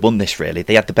probably should have won this, really.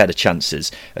 They had the better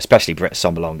chances, especially Brett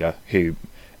Sombalonga, who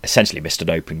essentially missed an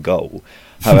open goal.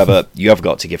 However, you have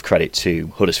got to give credit to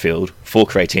Huddersfield for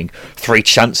creating 3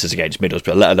 chances against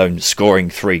Middlesbrough, let alone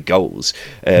scoring 3 goals.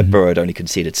 Borough had only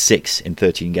conceded 6 in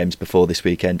 13 games before this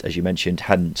weekend, as you mentioned,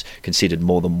 hadn't conceded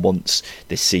more than once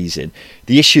this season.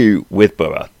 The issue with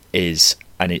Borough is,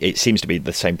 and it seems to be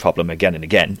the same problem again and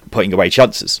again, putting away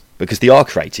chances, because they are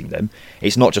creating them.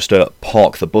 It's not just a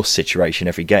park the bus situation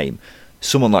every game.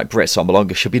 Someone like Brett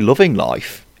Sombalonga should be loving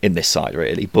life in this side,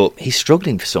 really, but he's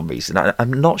struggling for some reason.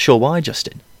 I'm not sure why,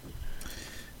 Justin.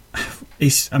 He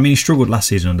struggled last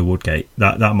season under Woodgate.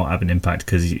 That might have an impact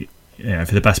because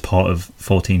for the best part of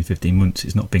 14-15 months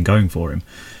it's not been going for him.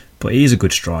 But he is a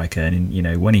good striker,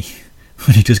 and when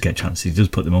he does get chances, he does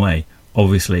put them away.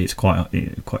 Obviously, it's quite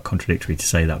contradictory to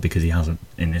say that because he hasn't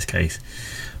in this case.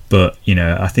 But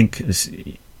I think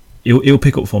he'll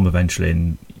pick up form eventually,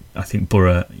 and I think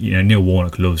Borough, Neil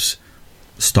Warnock loves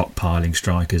stockpiling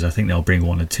strikers. I think they'll bring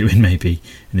 1 or 2 in maybe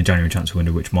in the January transfer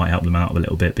window, which might help them out a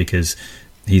little bit because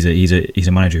he's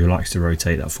a manager who likes to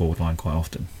rotate that forward line quite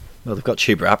often. Well, they've got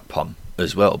Chuba Akpom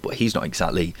as well, but he's not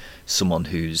exactly someone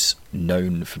who's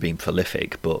known for being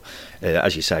prolific. But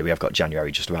as you say, we have got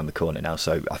January just around the corner now,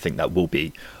 so I think that will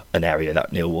be an area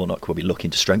that Neil Warnock will be looking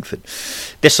to strengthen.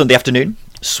 This Sunday afternoon,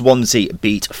 Swansea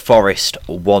beat Forest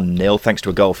 1-0 thanks to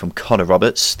a goal from Connor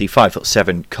Roberts, the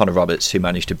 5'7" Connor Roberts, who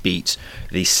managed to beat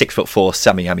the 6'4"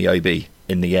 Sammy Amiobi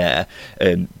in the air.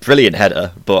 Brilliant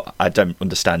header, but I don't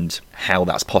understand how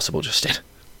that's possible, Justin.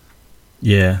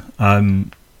 Yeah,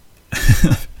 trying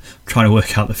to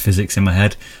work out the physics in my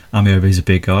head. Amiobi's a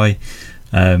big guy.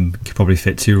 Could probably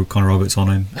fit 2 Connor Roberts on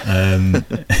him.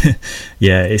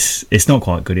 Yeah, it's not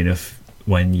quite good enough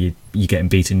when you're getting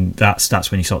beaten. That's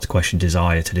when you start to question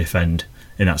desire to defend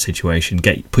in that situation.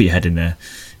 Put your head in there,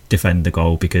 defend the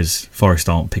goal, because Forest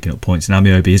aren't picking up points and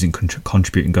Amiobi isn't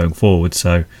contributing going forward.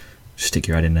 So stick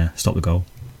your head in there, stop the goal.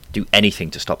 Do anything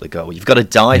to stop the goal. You've got to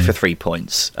die for 3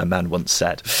 points, a man once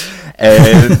said.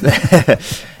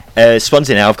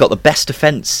 Swansea now have got the best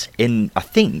defence in, I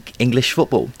think, English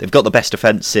football. They've got the best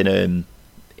defence in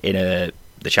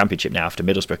the Championship now after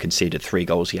Middlesbrough conceded 3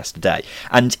 goals yesterday.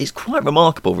 And it's quite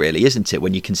remarkable, really, isn't it,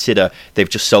 when you consider they've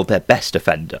just sold their best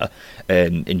defender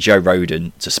in Joe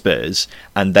Rodon to Spurs,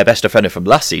 and their best defender from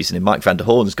last season in Mike van der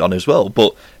Hoorn's gone as well.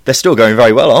 But they're still going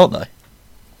very well, aren't they?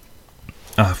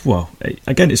 Well,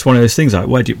 again, it's one of those things like,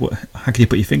 how can you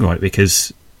put your finger on it?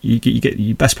 Because you get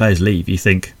your best players leave, you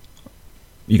think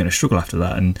you're going to struggle after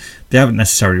that, and they haven't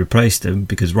necessarily replaced him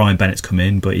because Ryan Bennett's come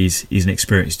in, but he's an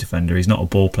experienced defender. He's not a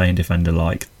ball-playing defender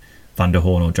like Van der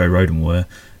Hoorn or Joe Rodon were.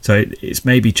 So it's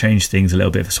maybe changed things a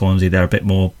little bit for Swansea. They're a bit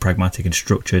more pragmatic and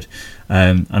structured,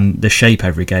 and the shape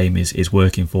every game is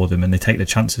working for them, and they take the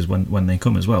chances when they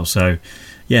come as well. So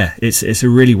yeah, it's a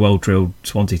really well-drilled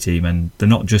Swansea team, and they're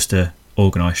not just a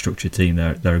organised, structured team.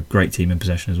 They're a great team in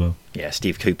possession as well. Yeah,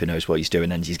 Steve Cooper knows what he's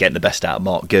doing, and he's getting the best out of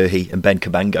Mark Gurhey and Ben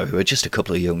Cabango, who are just a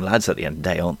couple of young lads at the end of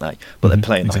the day, aren't they? But they're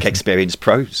playing like experienced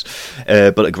pros.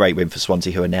 But a great win for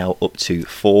Swansea, who are now up to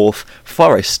 4th.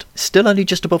 Forest, still only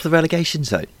just above the relegation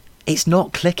zone. It's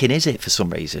not clicking, is it, for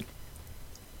some reason?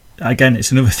 Again,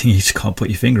 it's another thing you just can't put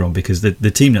your finger on, because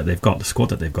the team that they've got, the squad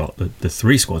that they've got, the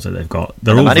 3 squads that they've got,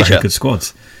 they're all very good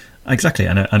squads. Exactly,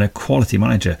 and a quality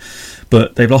manager.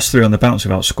 But they've lost 3 on the bounce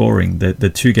without scoring. The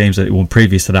 2 games that they won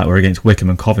previous to that were against Wycombe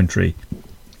and Coventry.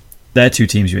 they're two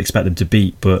teams you expect them to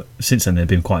beat, but since then they've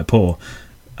been quite poor.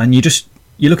 And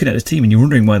you're looking at the team and you're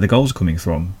wondering where the goals are coming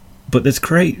from. But there's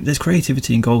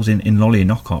creativity in goals in Lolly and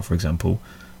Knockaert, for example,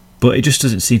 but it just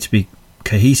doesn't seem to be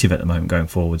cohesive at the moment going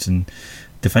forwards. And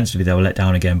defensively, they were let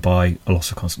down again by a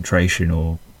loss of concentration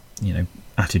or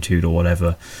attitude or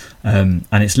whatever. And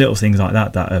it's little things like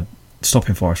that are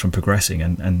stopping Forest from progressing,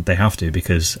 and they have to,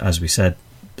 because, as we said,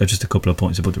 they're just a couple of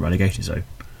points above the relegation zone.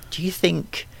 Do you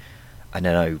think? I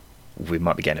don't know. We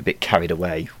might be getting a bit carried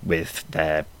away with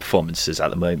their performances at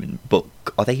the moment, but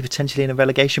are they potentially in a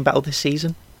relegation battle this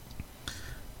season?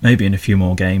 Maybe in a few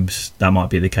more games that might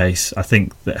be the case. I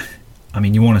think that,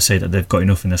 you want to say that they've got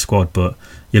enough in their squad, but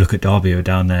you look at Derby who are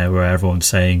down there where everyone's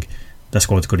saying their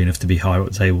squad's good enough to be higher up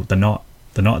the table. They're not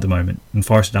at the moment, and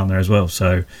Forest are down there as well.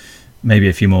 So maybe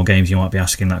a few more games you might be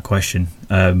asking that question.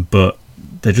 But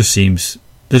it's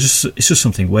just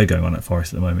something weird going on at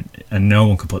Forest at the moment, and no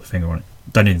one can put the finger on it.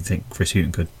 Don't even think Chris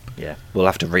Hughton could. Yeah, we'll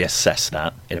have to reassess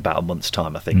that in about a month's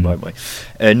time, I think, won't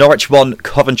we? Norwich 1,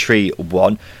 Coventry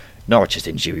 1. Norwich's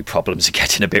injury problems are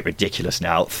getting a bit ridiculous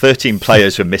now. 13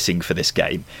 players were missing for this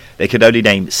game. They could only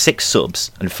name 6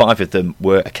 subs, and 5 of them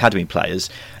were academy players.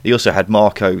 They also had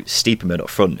Marco Stiepermann up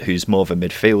front, who's more of a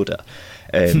midfielder.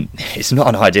 It's not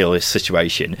an ideal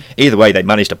situation. Either way, they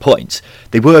managed a point.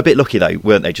 They were a bit lucky, though,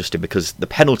 weren't they, Justin? Because the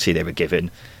penalty they were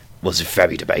given was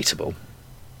very debatable.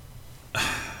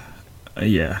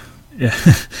 Yeah.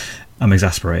 I'm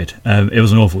exasperated. It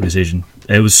was an awful decision.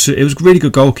 It was really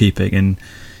good goalkeeping, and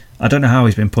I don't know how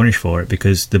he's been punished for it,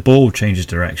 because the ball changes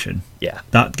direction. Yeah,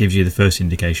 that gives you the first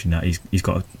indication that he's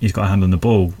got a hand on the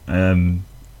ball.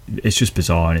 It's just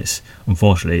bizarre, and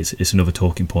unfortunately it's another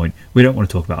talking point. We don't want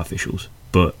to talk about officials,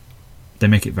 but they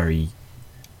make it very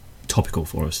topical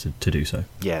for us to do so.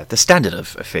 Yeah, the standard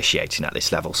of officiating at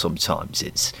this level sometimes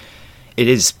it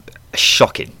is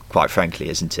shocking, quite frankly,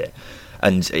 isn't it?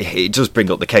 And it does bring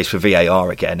up the case for VAR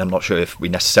again. I'm not sure if we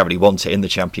necessarily want it in the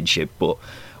Championship, but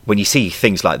when you see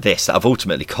things like this that have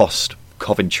ultimately cost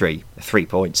Coventry 3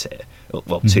 points here,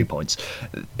 well, 2 points,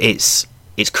 it's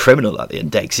criminal at the end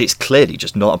of the day, because it's clearly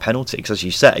just not a penalty, because, as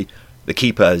you say, the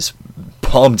keeper has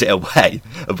palmed it away,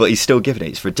 but he's still giving it.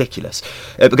 It's ridiculous.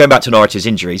 But going back to Norwich's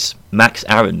injuries, Max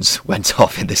Aarons went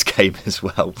off in this game as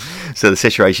well, so the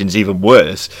situation's even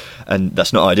worse, and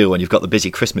that's not ideal when you've got the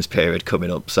busy Christmas period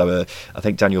coming up. So I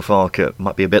think Daniel Farke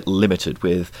might be a bit limited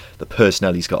with the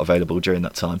personnel he's got available during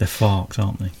that time. They're Farks,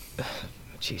 aren't they?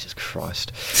 Jesus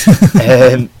Christ.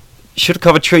 Should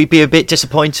Coventry be a bit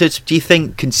disappointed, do you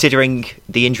think, considering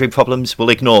the injury problems? We'll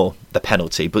ignore the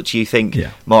penalty, but do you think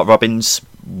Mark Robins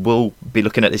will be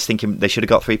looking at this thinking they should have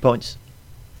got 3 points?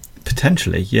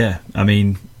 Potentially, yeah.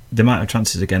 The amount of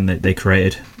chances again that they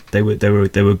created, they were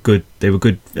good. They were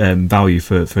good value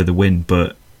for the win,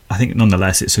 but I think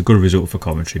nonetheless it's a good result for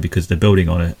Coventry, because they're building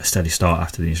on a steady start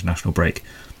after the international break,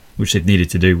 which they've needed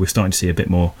to do. We're starting to see a bit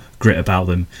more grit about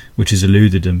them, which has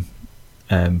eluded them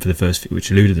for the first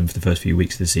few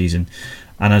weeks of the season.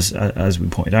 And as we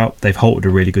pointed out, they've halted a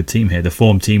really good team here, the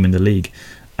form team in the league,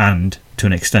 and to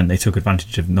an extent they took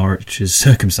advantage of Norwich's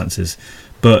circumstances.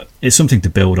 But it's something to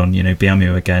build on.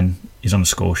 Biamio again, he's on the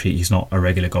score sheet. He's not a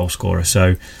regular goal scorer,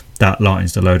 so that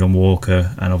lightens the load on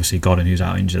Walker, and obviously Godden, who's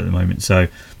out injured at the moment. So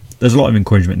there's a lot of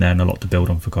encouragement there and a lot to build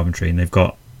on for Coventry, and they've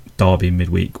got Derby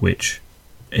midweek, which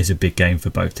is a big game for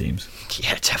both teams.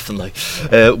 Yeah, definitely.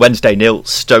 Wednesday 0,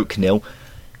 Stoke 0.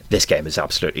 This game is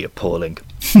absolutely appalling.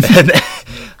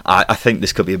 I think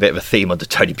this could be a bit of a theme under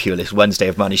Tony Pulis. Wednesday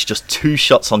have managed just 2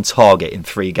 shots on target in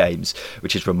 3 games,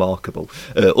 which is remarkable.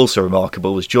 Also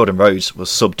remarkable was Jordan Rose was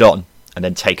subbed on and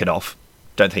then taken off.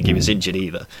 Don't think he was injured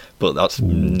either, but that's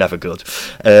never good.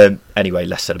 Anyway,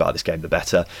 less said about this game the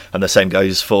better. And the same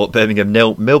goes for Birmingham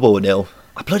 0, Millwall 0.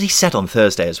 I bloody said on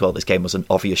Thursday as well this game was an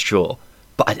obvious draw,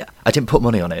 but I didn't put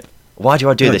money on it. Why do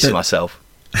I do this to myself?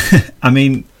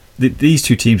 These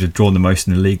two teams have drawn the most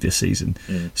in the league this season,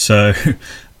 so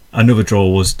another draw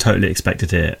was totally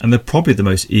expected here, and they're probably the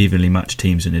most evenly matched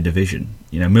teams in the division.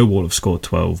 Millwall have scored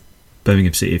 12,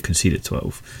 Birmingham City have conceded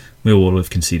 12, Millwall have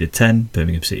conceded 10,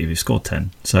 Birmingham City have scored 10.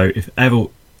 So if ever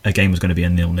a game was going to be a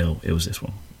 0-0, it was this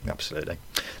one. Absolutely.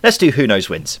 Let's do Who Knows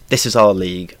Wins. This is our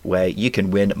league where you can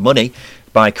win money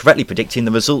by correctly predicting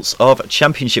the results of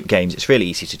championship games. It's really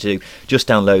easy to do. Just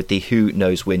download the Who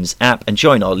Knows Wins app and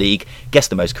join our league. Guess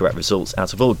the most correct results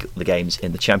out of all the games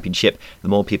in the championship. The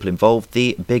more people involved,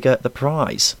 the bigger the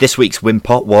prize. This week's win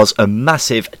pot was a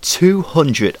massive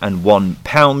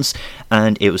 £201,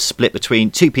 and it was split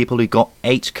between two people who got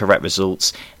 8 correct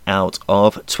results out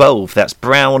of 12. That's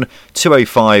Brown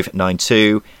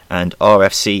 20592 and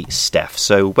RFC Steph.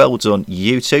 So well done,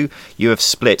 you two. You have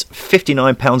split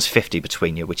 £59.50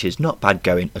 between you, which is not bad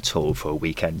going at all for a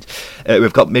weekend.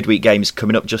 We've got midweek games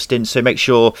coming up, Justin, so make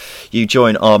sure you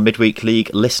join our midweek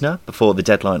league listener before the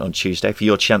deadline on Tuesday for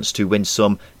your chance to win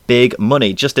some big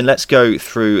money. Justin, let's go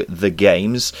through the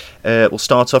games. We'll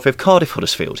start off with Cardiff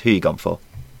Huddersfield. Who are you gone for?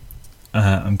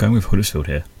 I'm going with Huddersfield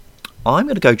here. I'm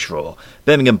going to go draw.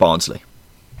 Birmingham Barnsley.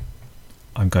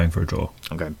 I'm going for a draw.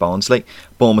 I'm going Barnsley.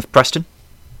 Bournemouth Preston.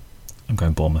 I'm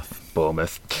going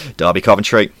Bournemouth. Derby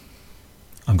Coventry.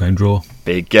 I'm going draw.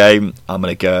 Big game. I'm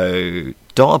going to go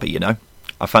Derby, you know.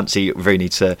 I fancy Rooney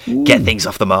to get things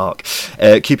off the mark.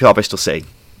 QPR Bristol City.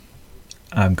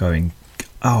 I'm going...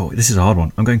 Oh, this is a hard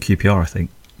one. I'm going QPR, I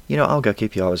think. You know, I'll go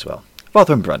QPR as well.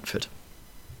 Rotherham Brentford.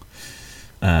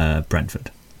 Brentford.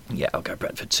 Yeah, I'll go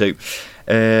Brentford too.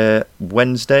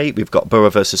 Wednesday, we've got Borough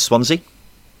versus Swansea.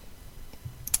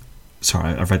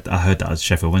 Sorry, I heard that as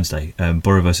Sheffield Wednesday.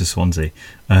 Borough versus Swansea.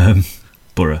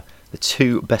 Borough. The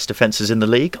two best defences in the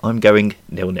league. I'm going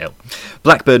 0-0.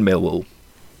 Blackburn Millwall.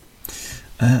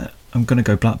 I'm going to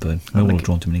go Blackburn. Millwall have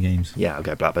drawn too many games. Yeah, I'll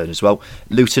go Blackburn as well.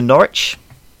 Luton Norwich.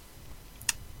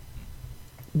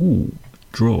 Ooh,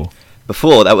 draw.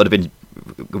 Before, that would have been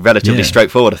relatively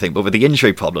straightforward, I think, but with the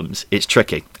injury problems, it's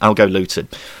tricky. I'll go Luton.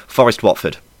 Forest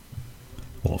Watford.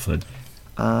 Watford.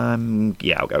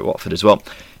 Yeah, I'll go Watford as well.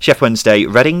 Sheffield Wednesday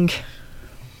Reading.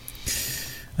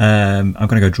 I'm going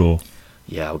to go draw.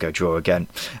 Yeah, I'll go draw again.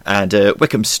 And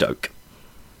Wycombe Stoke.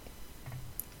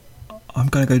 I'm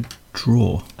going to go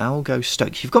draw. I'll go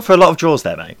Stoke. You've got for a lot of draws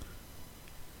there, mate.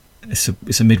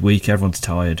 It's a midweek, everyone's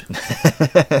tired.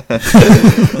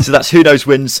 So that's Who Knows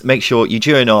Wins. Make sure you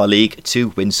join our league to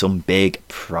win some big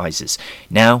prizes.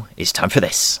 Now it's time for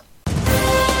this.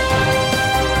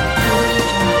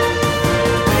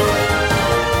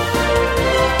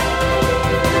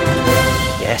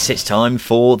 Yes, it's time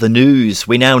for the news.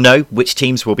 We now know which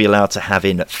teams will be allowed to have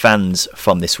in fans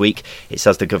from this week. It's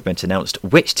as the government announced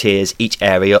which tiers each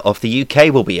area of the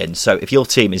UK will be in. So if your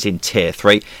team is in Tier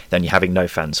 3, then you're having no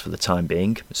fans for the time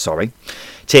being. Sorry.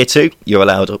 Tier 2, you're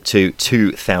allowed up to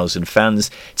 2,000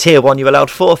 fans. Tier 1, you're allowed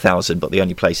 4,000, but the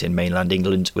only place in mainland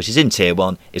England which is in Tier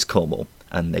 1 is Cornwall,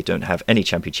 and they don't have any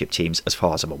Championship teams as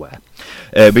far as I'm aware.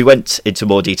 We went into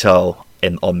more detail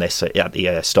on this at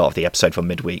the start of the episode from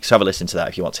midweek, so have a listen to that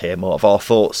if you want to hear more of our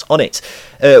thoughts on it.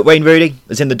 Wayne Rooney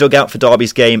was in the dugout for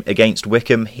Derby's game against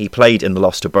Wycombe. He played in the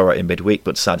loss to Borough in midweek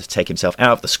but decided to take himself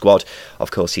out of the squad. Of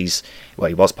course, he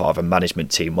was part of a management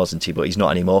team, wasn't he? But he's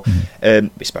not anymore.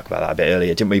 We spoke about that a bit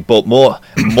earlier, didn't we? But more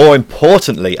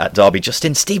importantly at Derby,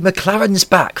 Justin, Steve McLaren's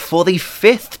back for the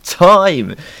 5th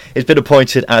time. He's been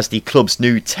appointed as the club's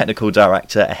new technical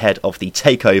director ahead of the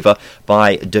takeover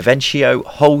by Davencio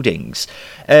Holdings.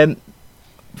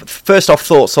 First off,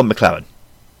 thoughts on McLaren?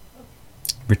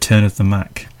 Return of the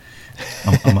Mac.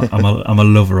 I'm a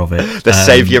lover of it. The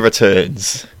saviour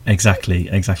returns. Exactly.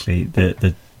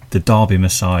 The Derby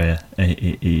Messiah.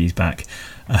 He's back.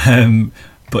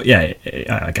 But yeah,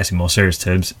 I guess in more serious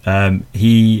terms,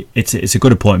 it's a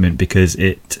good appointment because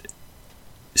it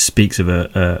speaks of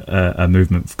a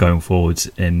movement going forwards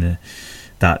in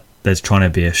that there's trying to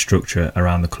be a structure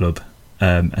around the club,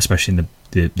 especially in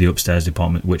the upstairs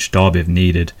department, which Derby have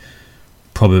needed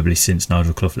probably since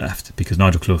Nigel Clough left, because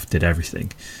Nigel Clough did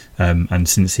everything, and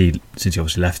since he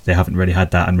obviously left, they haven't really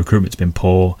had that, and recruitment's been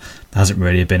poor. There hasn't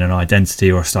really been an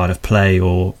identity or a style of play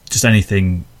or just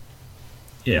anything.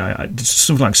 Yeah,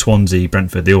 something like Swansea,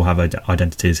 Brentford, they all have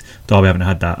identities. Derby haven't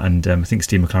had that, and I think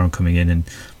Steve McLaren coming in and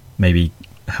maybe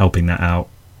helping that out,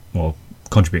 or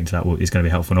contributing to that, is going to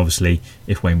be helpful. And obviously,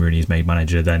 if Wayne Rooney is made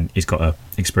manager, then he's got an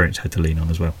experienced head to lean on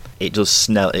as well. It does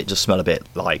smell a bit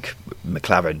like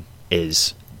McLaren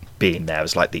is being there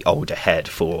as like the older head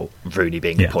for Rooney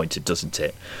being appointed, doesn't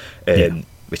it?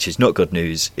 Which is not good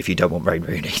news if you don't want Wayne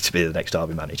Rooney to be the next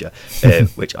Derby manager,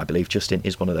 which I believe Justin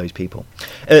is one of those people.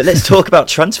 Let's talk about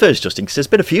transfers, Justin, because there's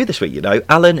been a few this week.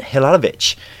 Alan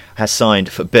Hilalovic has signed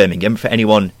for Birmingham. For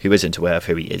anyone who isn't aware of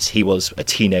who he is, he was a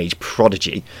teenage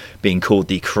prodigy, being called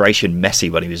the Croatian Messi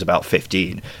when he was about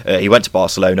 15. He went to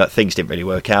Barcelona, things didn't really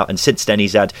work out, and since then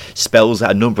he's had spells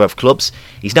at a number of clubs.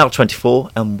 He's now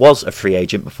 24 and was a free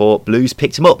agent before Blues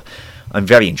picked him up. I'm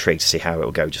very intrigued to see how it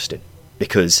will go, Justin,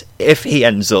 because if he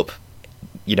ends up,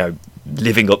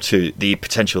 living up to the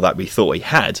potential that we thought he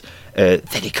had,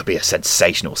 then he could be a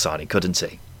sensational signing, couldn't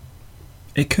he?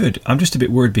 It could. I'm just a bit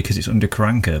worried because it's under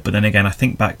Karanka, but then again, I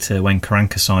think back to when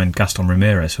Karanka signed Gaston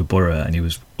Ramirez for Borough and he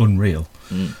was unreal.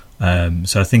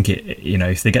 So I think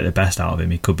if they get the best out of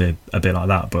him, he could be a bit like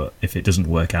that. But if it doesn't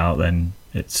work out, then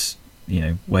it's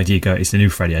where do you go? It's the new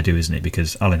Freddie Adu, isn't it?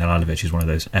 Because Alen Halilovic is one of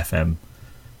those FM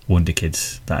wonder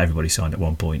kids that everybody signed at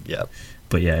one point. Yeah.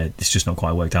 But yeah, it's just not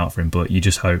quite worked out for him. But you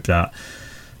just hope that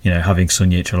having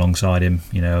Sunjic alongside him,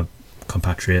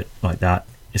 compatriot like that,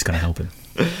 is going to help him.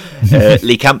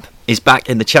 Lee Camp is back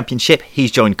in the Championship.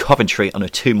 He's joined Coventry on a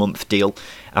 2-month deal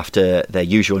after their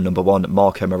usual number one,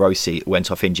 Marco Morosi,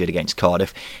 went off injured against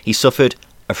Cardiff. He suffered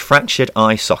a fractured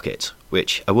eye socket,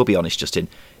 which, I will be honest, Justin,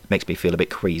 makes me feel a bit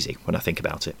queasy when I think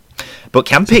about it. But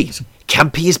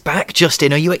Campy is back,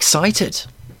 Justin. Are you excited?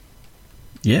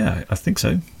 Yeah, I think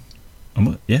so.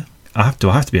 Yeah, I have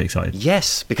to be excited.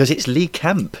 Yes, because it's Lee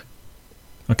Camp.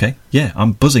 Okay, yeah,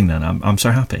 I'm buzzing then. I'm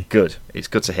so happy. Good, it's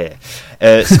good to hear.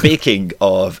 Speaking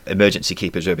of emergency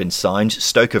keepers who have been signed,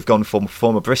 Stoke have gone for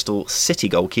former Bristol City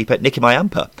goalkeeper Nicky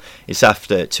Mayampa. It's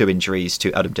after 2 injuries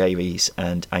to Adam Davies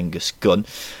and Angus Gunn.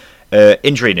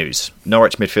 Injury news.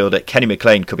 Norwich midfielder Kenny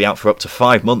McLean could be out for up to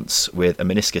 5 months with a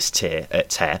meniscus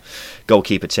tear.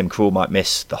 Goalkeeper Tim Krul might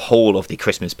miss the whole of the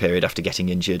Christmas period after getting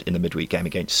injured in the midweek game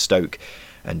against Stoke.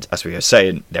 And as we were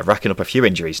saying, they're racking up a few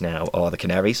injuries now, are the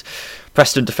Canaries.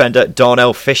 Preston defender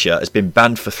Darnell Fisher has been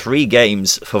banned for 3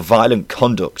 games for violent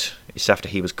conduct. It's after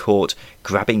he was caught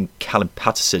grabbing Callum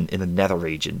Patterson in the nether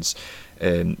regions.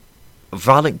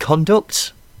 Violent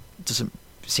conduct?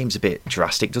 Seems a bit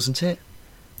drastic, doesn't it?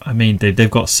 I mean, they've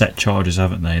got set charges,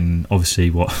 haven't they? And obviously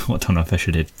what Darnell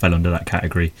Fisher did fell under that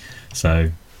category.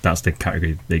 So that's the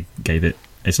category they gave it.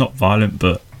 It's not violent,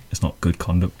 but it's not good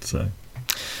conduct, so...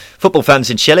 Football fans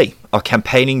in Chile are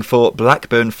campaigning for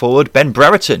Blackburn forward Ben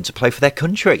Brereton to play for their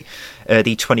country.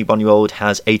 The 21-year-old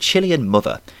has a Chilean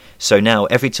mother, so now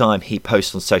every time he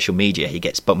posts on social media, he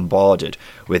gets bombarded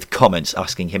with comments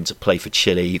asking him to play for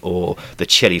Chile or the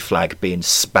Chile flag being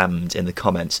spammed in the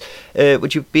comments.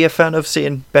 Would you be a fan of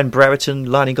seeing Ben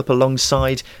Brereton lining up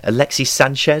alongside Alexis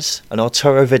Sanchez and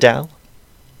Arturo Vidal?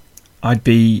 I'd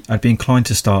be inclined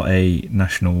to start a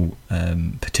national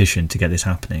petition to get this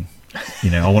happening.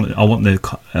 I want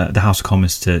the House of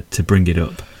Commons to bring it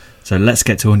up. So let's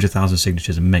get to 100,000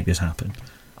 signatures and make this happen.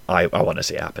 I want to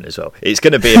see it happen as well. It's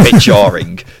going to be a bit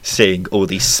jarring seeing all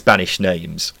these Spanish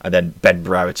names and then Ben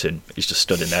Brereton is just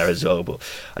stood in there as well. But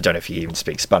I don't know if he even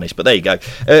speaks Spanish, but there you go.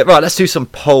 Right, let's do some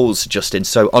polls, Justin.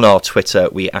 So on our Twitter,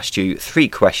 we asked you 3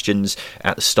 questions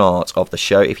at the start of the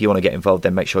show. If you want to get involved,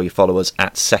 then make sure you follow us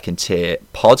at Second Tier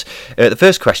Pod. The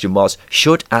first question was,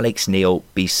 should Alex Neil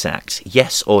be sacked?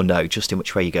 Yes or no? Justin,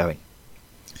 which way are you going?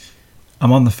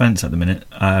 I'm on the fence at the minute.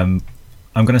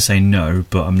 I'm going to say no,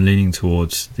 but I'm leaning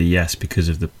towards the yes because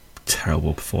of the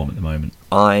terrible perform at the moment.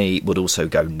 I would also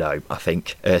go no, I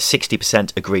think.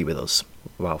 60% agree with us,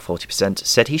 while 40%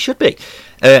 said he should be.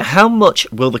 How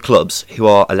much will the clubs who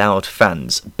are allowed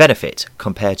fans benefit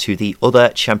compared to the other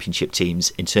Championship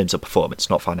teams in terms of performance,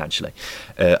 not financially?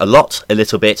 A lot, a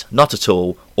little bit, not at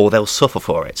all, or they'll suffer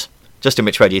for it. Justin,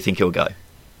 which way do you think he'll go?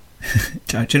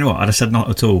 Do you know what? I'd have said not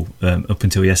at all up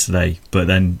until yesterday, but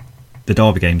then the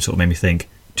Derby game sort of made me think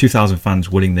 2,000 fans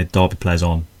willing the Derby players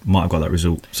on might have got that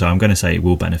result. So I'm going to say it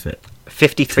will benefit.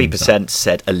 53%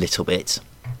 said a little bit.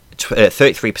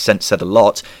 33% said a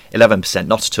lot, 11%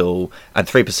 not at all, and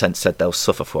 3% said they'll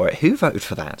suffer for it. Who voted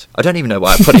for that? I don't even know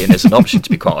why I put it in as an option, to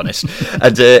be quite honest.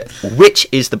 And which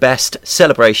is the best?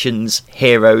 Celebrations,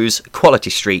 Heroes, Quality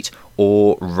Street,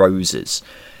 or Roses?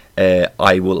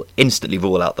 I will instantly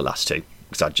rule out the last two,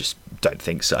 because I just don't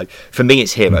think so. For me,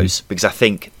 it's Heroes, because I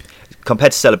think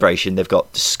compared to Celebration, they've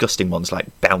got disgusting ones like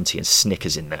Bounty and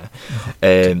Snickers in there.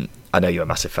 I know you're a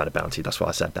massive fan of Bounty, that's why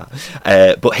I said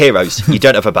that. But Heroes, you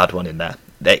don't have a bad one in there.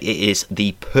 It is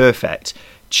the perfect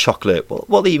chocolate,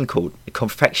 what are they even called?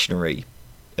 Confectionery,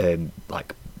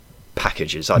 like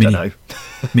packages, I don't know.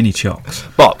 Mini chocks.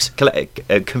 Box,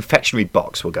 confectionery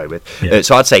box we'll go with. Yeah.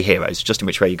 So I'd say Heroes. Justin,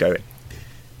 which way are you going?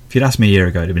 If you'd asked me a year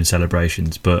ago, it'd have been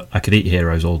Celebrations, but I could eat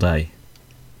Heroes all day.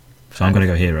 So I'm going to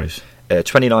go Heroes.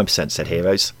 29% said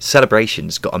Heroes.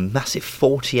 Celebrations got a massive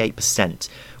 48%,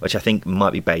 which I think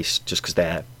might be based just because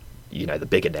they're, the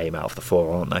bigger name out of the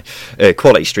 4, aren't they?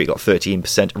 Quality Street got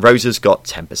 13%. Roses got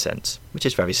 10%, which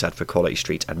is very sad for Quality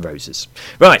Street and Roses.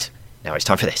 Right, now it's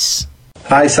time for this.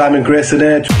 Hi, Simon Grayson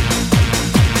here.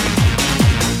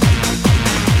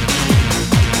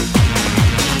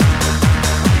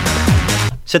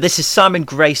 So this is Simon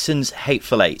Grayson's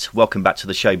Hateful Eight. Welcome back to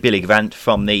the show. Billy Grant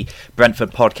from the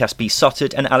Brentford podcast Be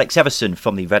Sotted and Alex Everson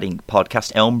from the Reading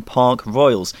podcast Elm Park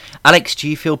Royals. Alex, do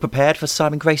you feel prepared for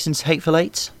Simon Grayson's Hateful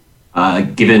Eight?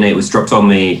 Given it was dropped on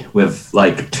me with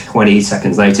like 20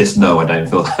 seconds notice, no, I don't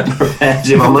feel that prepared,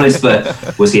 if I'm honest,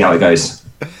 but we'll see how it goes.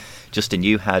 Justin,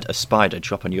 you had a spider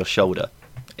drop on your shoulder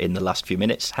in the last few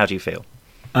minutes. How do you feel?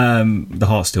 The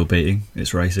heart's still beating.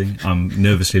 It's racing. I'm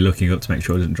nervously looking up to make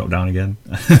sure it doesn't drop down again.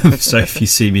 So if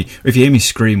you hear me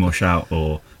scream or shout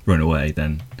or run away,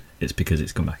 then it's because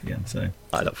it's come back again. So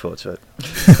I look forward to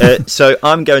it. So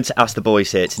I'm going to ask the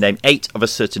boys here to name 8 of a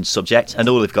certain subject, and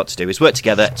all they've got to do is work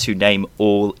together to name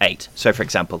all 8. So, for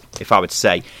example, if I were to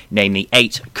say, name the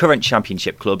 8 current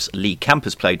championship clubs Lee Camp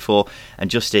has played for, and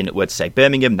Justin would say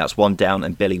Birmingham, that's 1 down,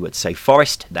 and Billy would say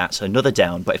Forest, that's another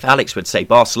down. But if Alex would say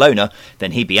Barcelona,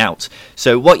 then he'd be out.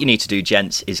 So what you need to do,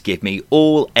 gents, is give me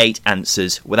all 8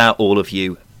 answers without all of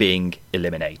you being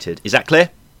eliminated. Is that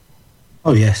clear?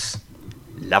 Oh, yes.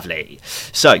 Lovely.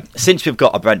 So, since we've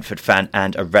got a Brentford fan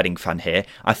and a Reading fan here,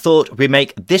 I thought we'd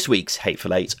make this week's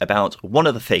Hateful Eight about one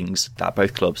of the things that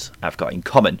both clubs have got in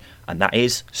common, and that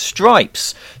is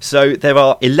stripes. So, there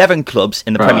are 11 clubs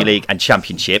in the Premier League and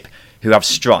Championship who have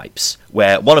stripes,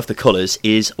 where one of the colours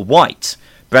is white.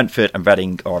 Brentford and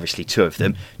Reading are obviously 2 of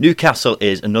them. Newcastle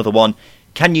is another one.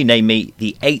 Can you name me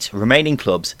the 8 remaining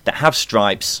clubs that have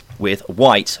stripes, with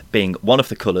white being one of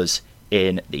the colours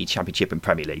in the Championship and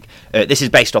Premier League? This is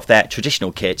based off their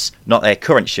traditional kits, not their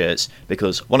current shirts,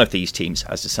 because one of these teams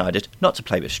has decided not to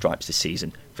play with stripes this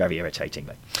season, very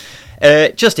irritatingly.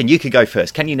 Justin, you could go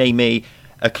first. Can you name me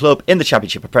a club in the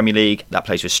Championship or Premier League that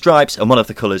plays with stripes and one of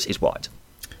the colours is white?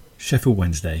 Sheffield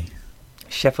Wednesday.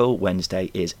 Sheffield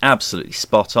Wednesday is absolutely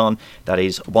spot on. That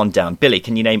is 1 down. Billy,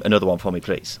 can you name another one for me,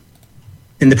 please?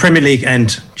 In the Premier League and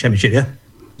Championship, yeah?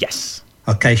 Yes.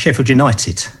 Okay, Sheffield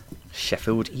United.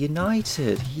 Sheffield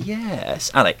United,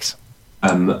 yes. Alex?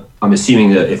 I'm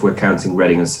assuming that if we're counting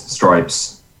Reading as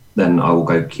stripes, then I will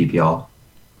go QPR.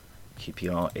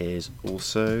 QPR is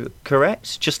also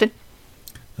correct. Justin?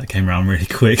 That came round really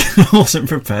quick. I wasn't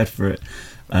prepared for it.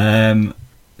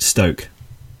 Stoke.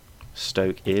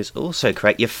 Stoke is also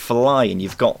correct. You're flying.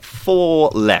 You've got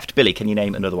 4 left. Billy, can you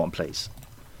name another one, please?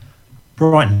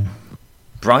 Brighton.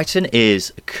 Brighton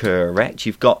is correct.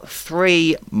 You've got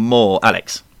 3 more.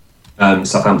 Alex?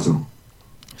 Southampton.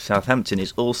 Southampton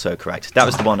is also correct. That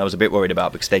was the one I was a bit worried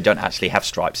about because they don't actually have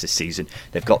stripes this season.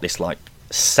 They've got this like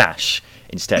sash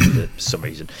instead for some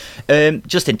reason.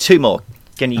 Justin, 2 more.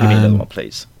 Can you give me another one,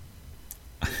 please?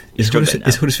 Is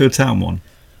Huddersfield Town one?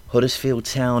 Huddersfield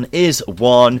Town is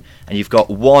 1, and you've got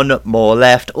 1 more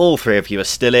left. All 3 of you are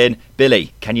still in.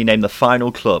 Billy, can you name the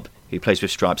final club who plays with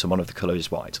stripes and one of the colours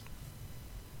is white?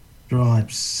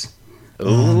 Stripes.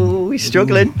 Oh, he's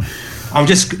struggling. I'm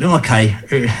just okay.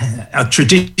 A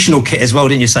traditional kit as well,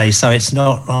 didn't you say? So it's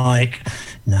not like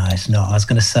no, it's not. I was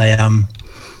going to say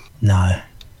no.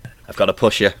 I've got to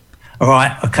push you. All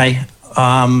right, okay.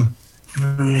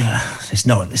 It's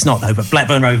not though. But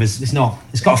Blackburn Rovers, it's not.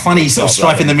 It's got a funny sort of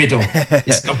stripe in the middle.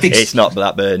 It's got big. It's not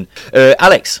Blackburn.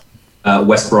 Alex.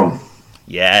 West Brom.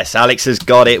 Yes, Alex has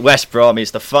got it. West Brom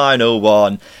is the final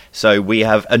one. So we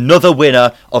have another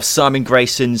winner of Simon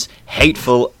Grayson's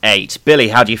Hateful Eight. Billy,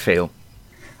 how do you feel?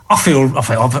 I feel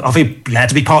glad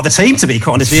to be part of the team, to be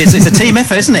quite honest with you. It's a team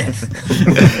effort, isn't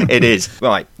it? It is.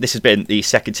 Right, this has been the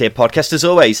Second Tier Podcast. As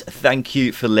always, thank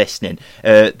you for listening.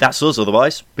 That's us,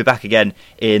 otherwise. We'll be back again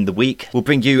in the week. We'll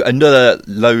bring you another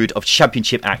load of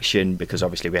Championship action, because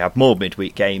obviously we have more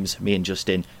midweek games. Me and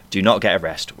Justin do not get a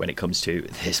rest when it comes to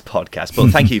this podcast.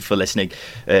 But thank you for listening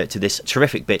to this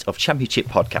terrific bit of Championship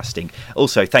podcasting.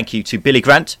 Also, thank you to Billy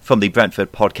Grant from the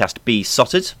Brentford podcast Be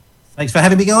Sotted. Thanks for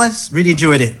having me, guys. Really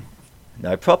enjoyed it.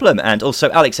 No problem. And also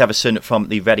Alex Everson from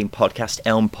the Reading podcast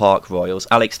Elm Park Royals.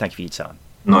 Alex, thank you for your time.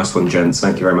 Nice one, gents.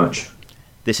 Thank you very much.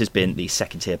 This has been the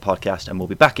Second Tier Podcast, and we'll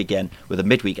be back again with a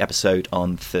midweek episode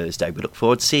on Thursday. We look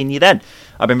forward to seeing you then.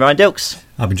 I've been Ryan Dilks.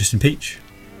 I've been Justin Peach.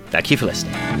 Thank you for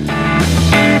listening.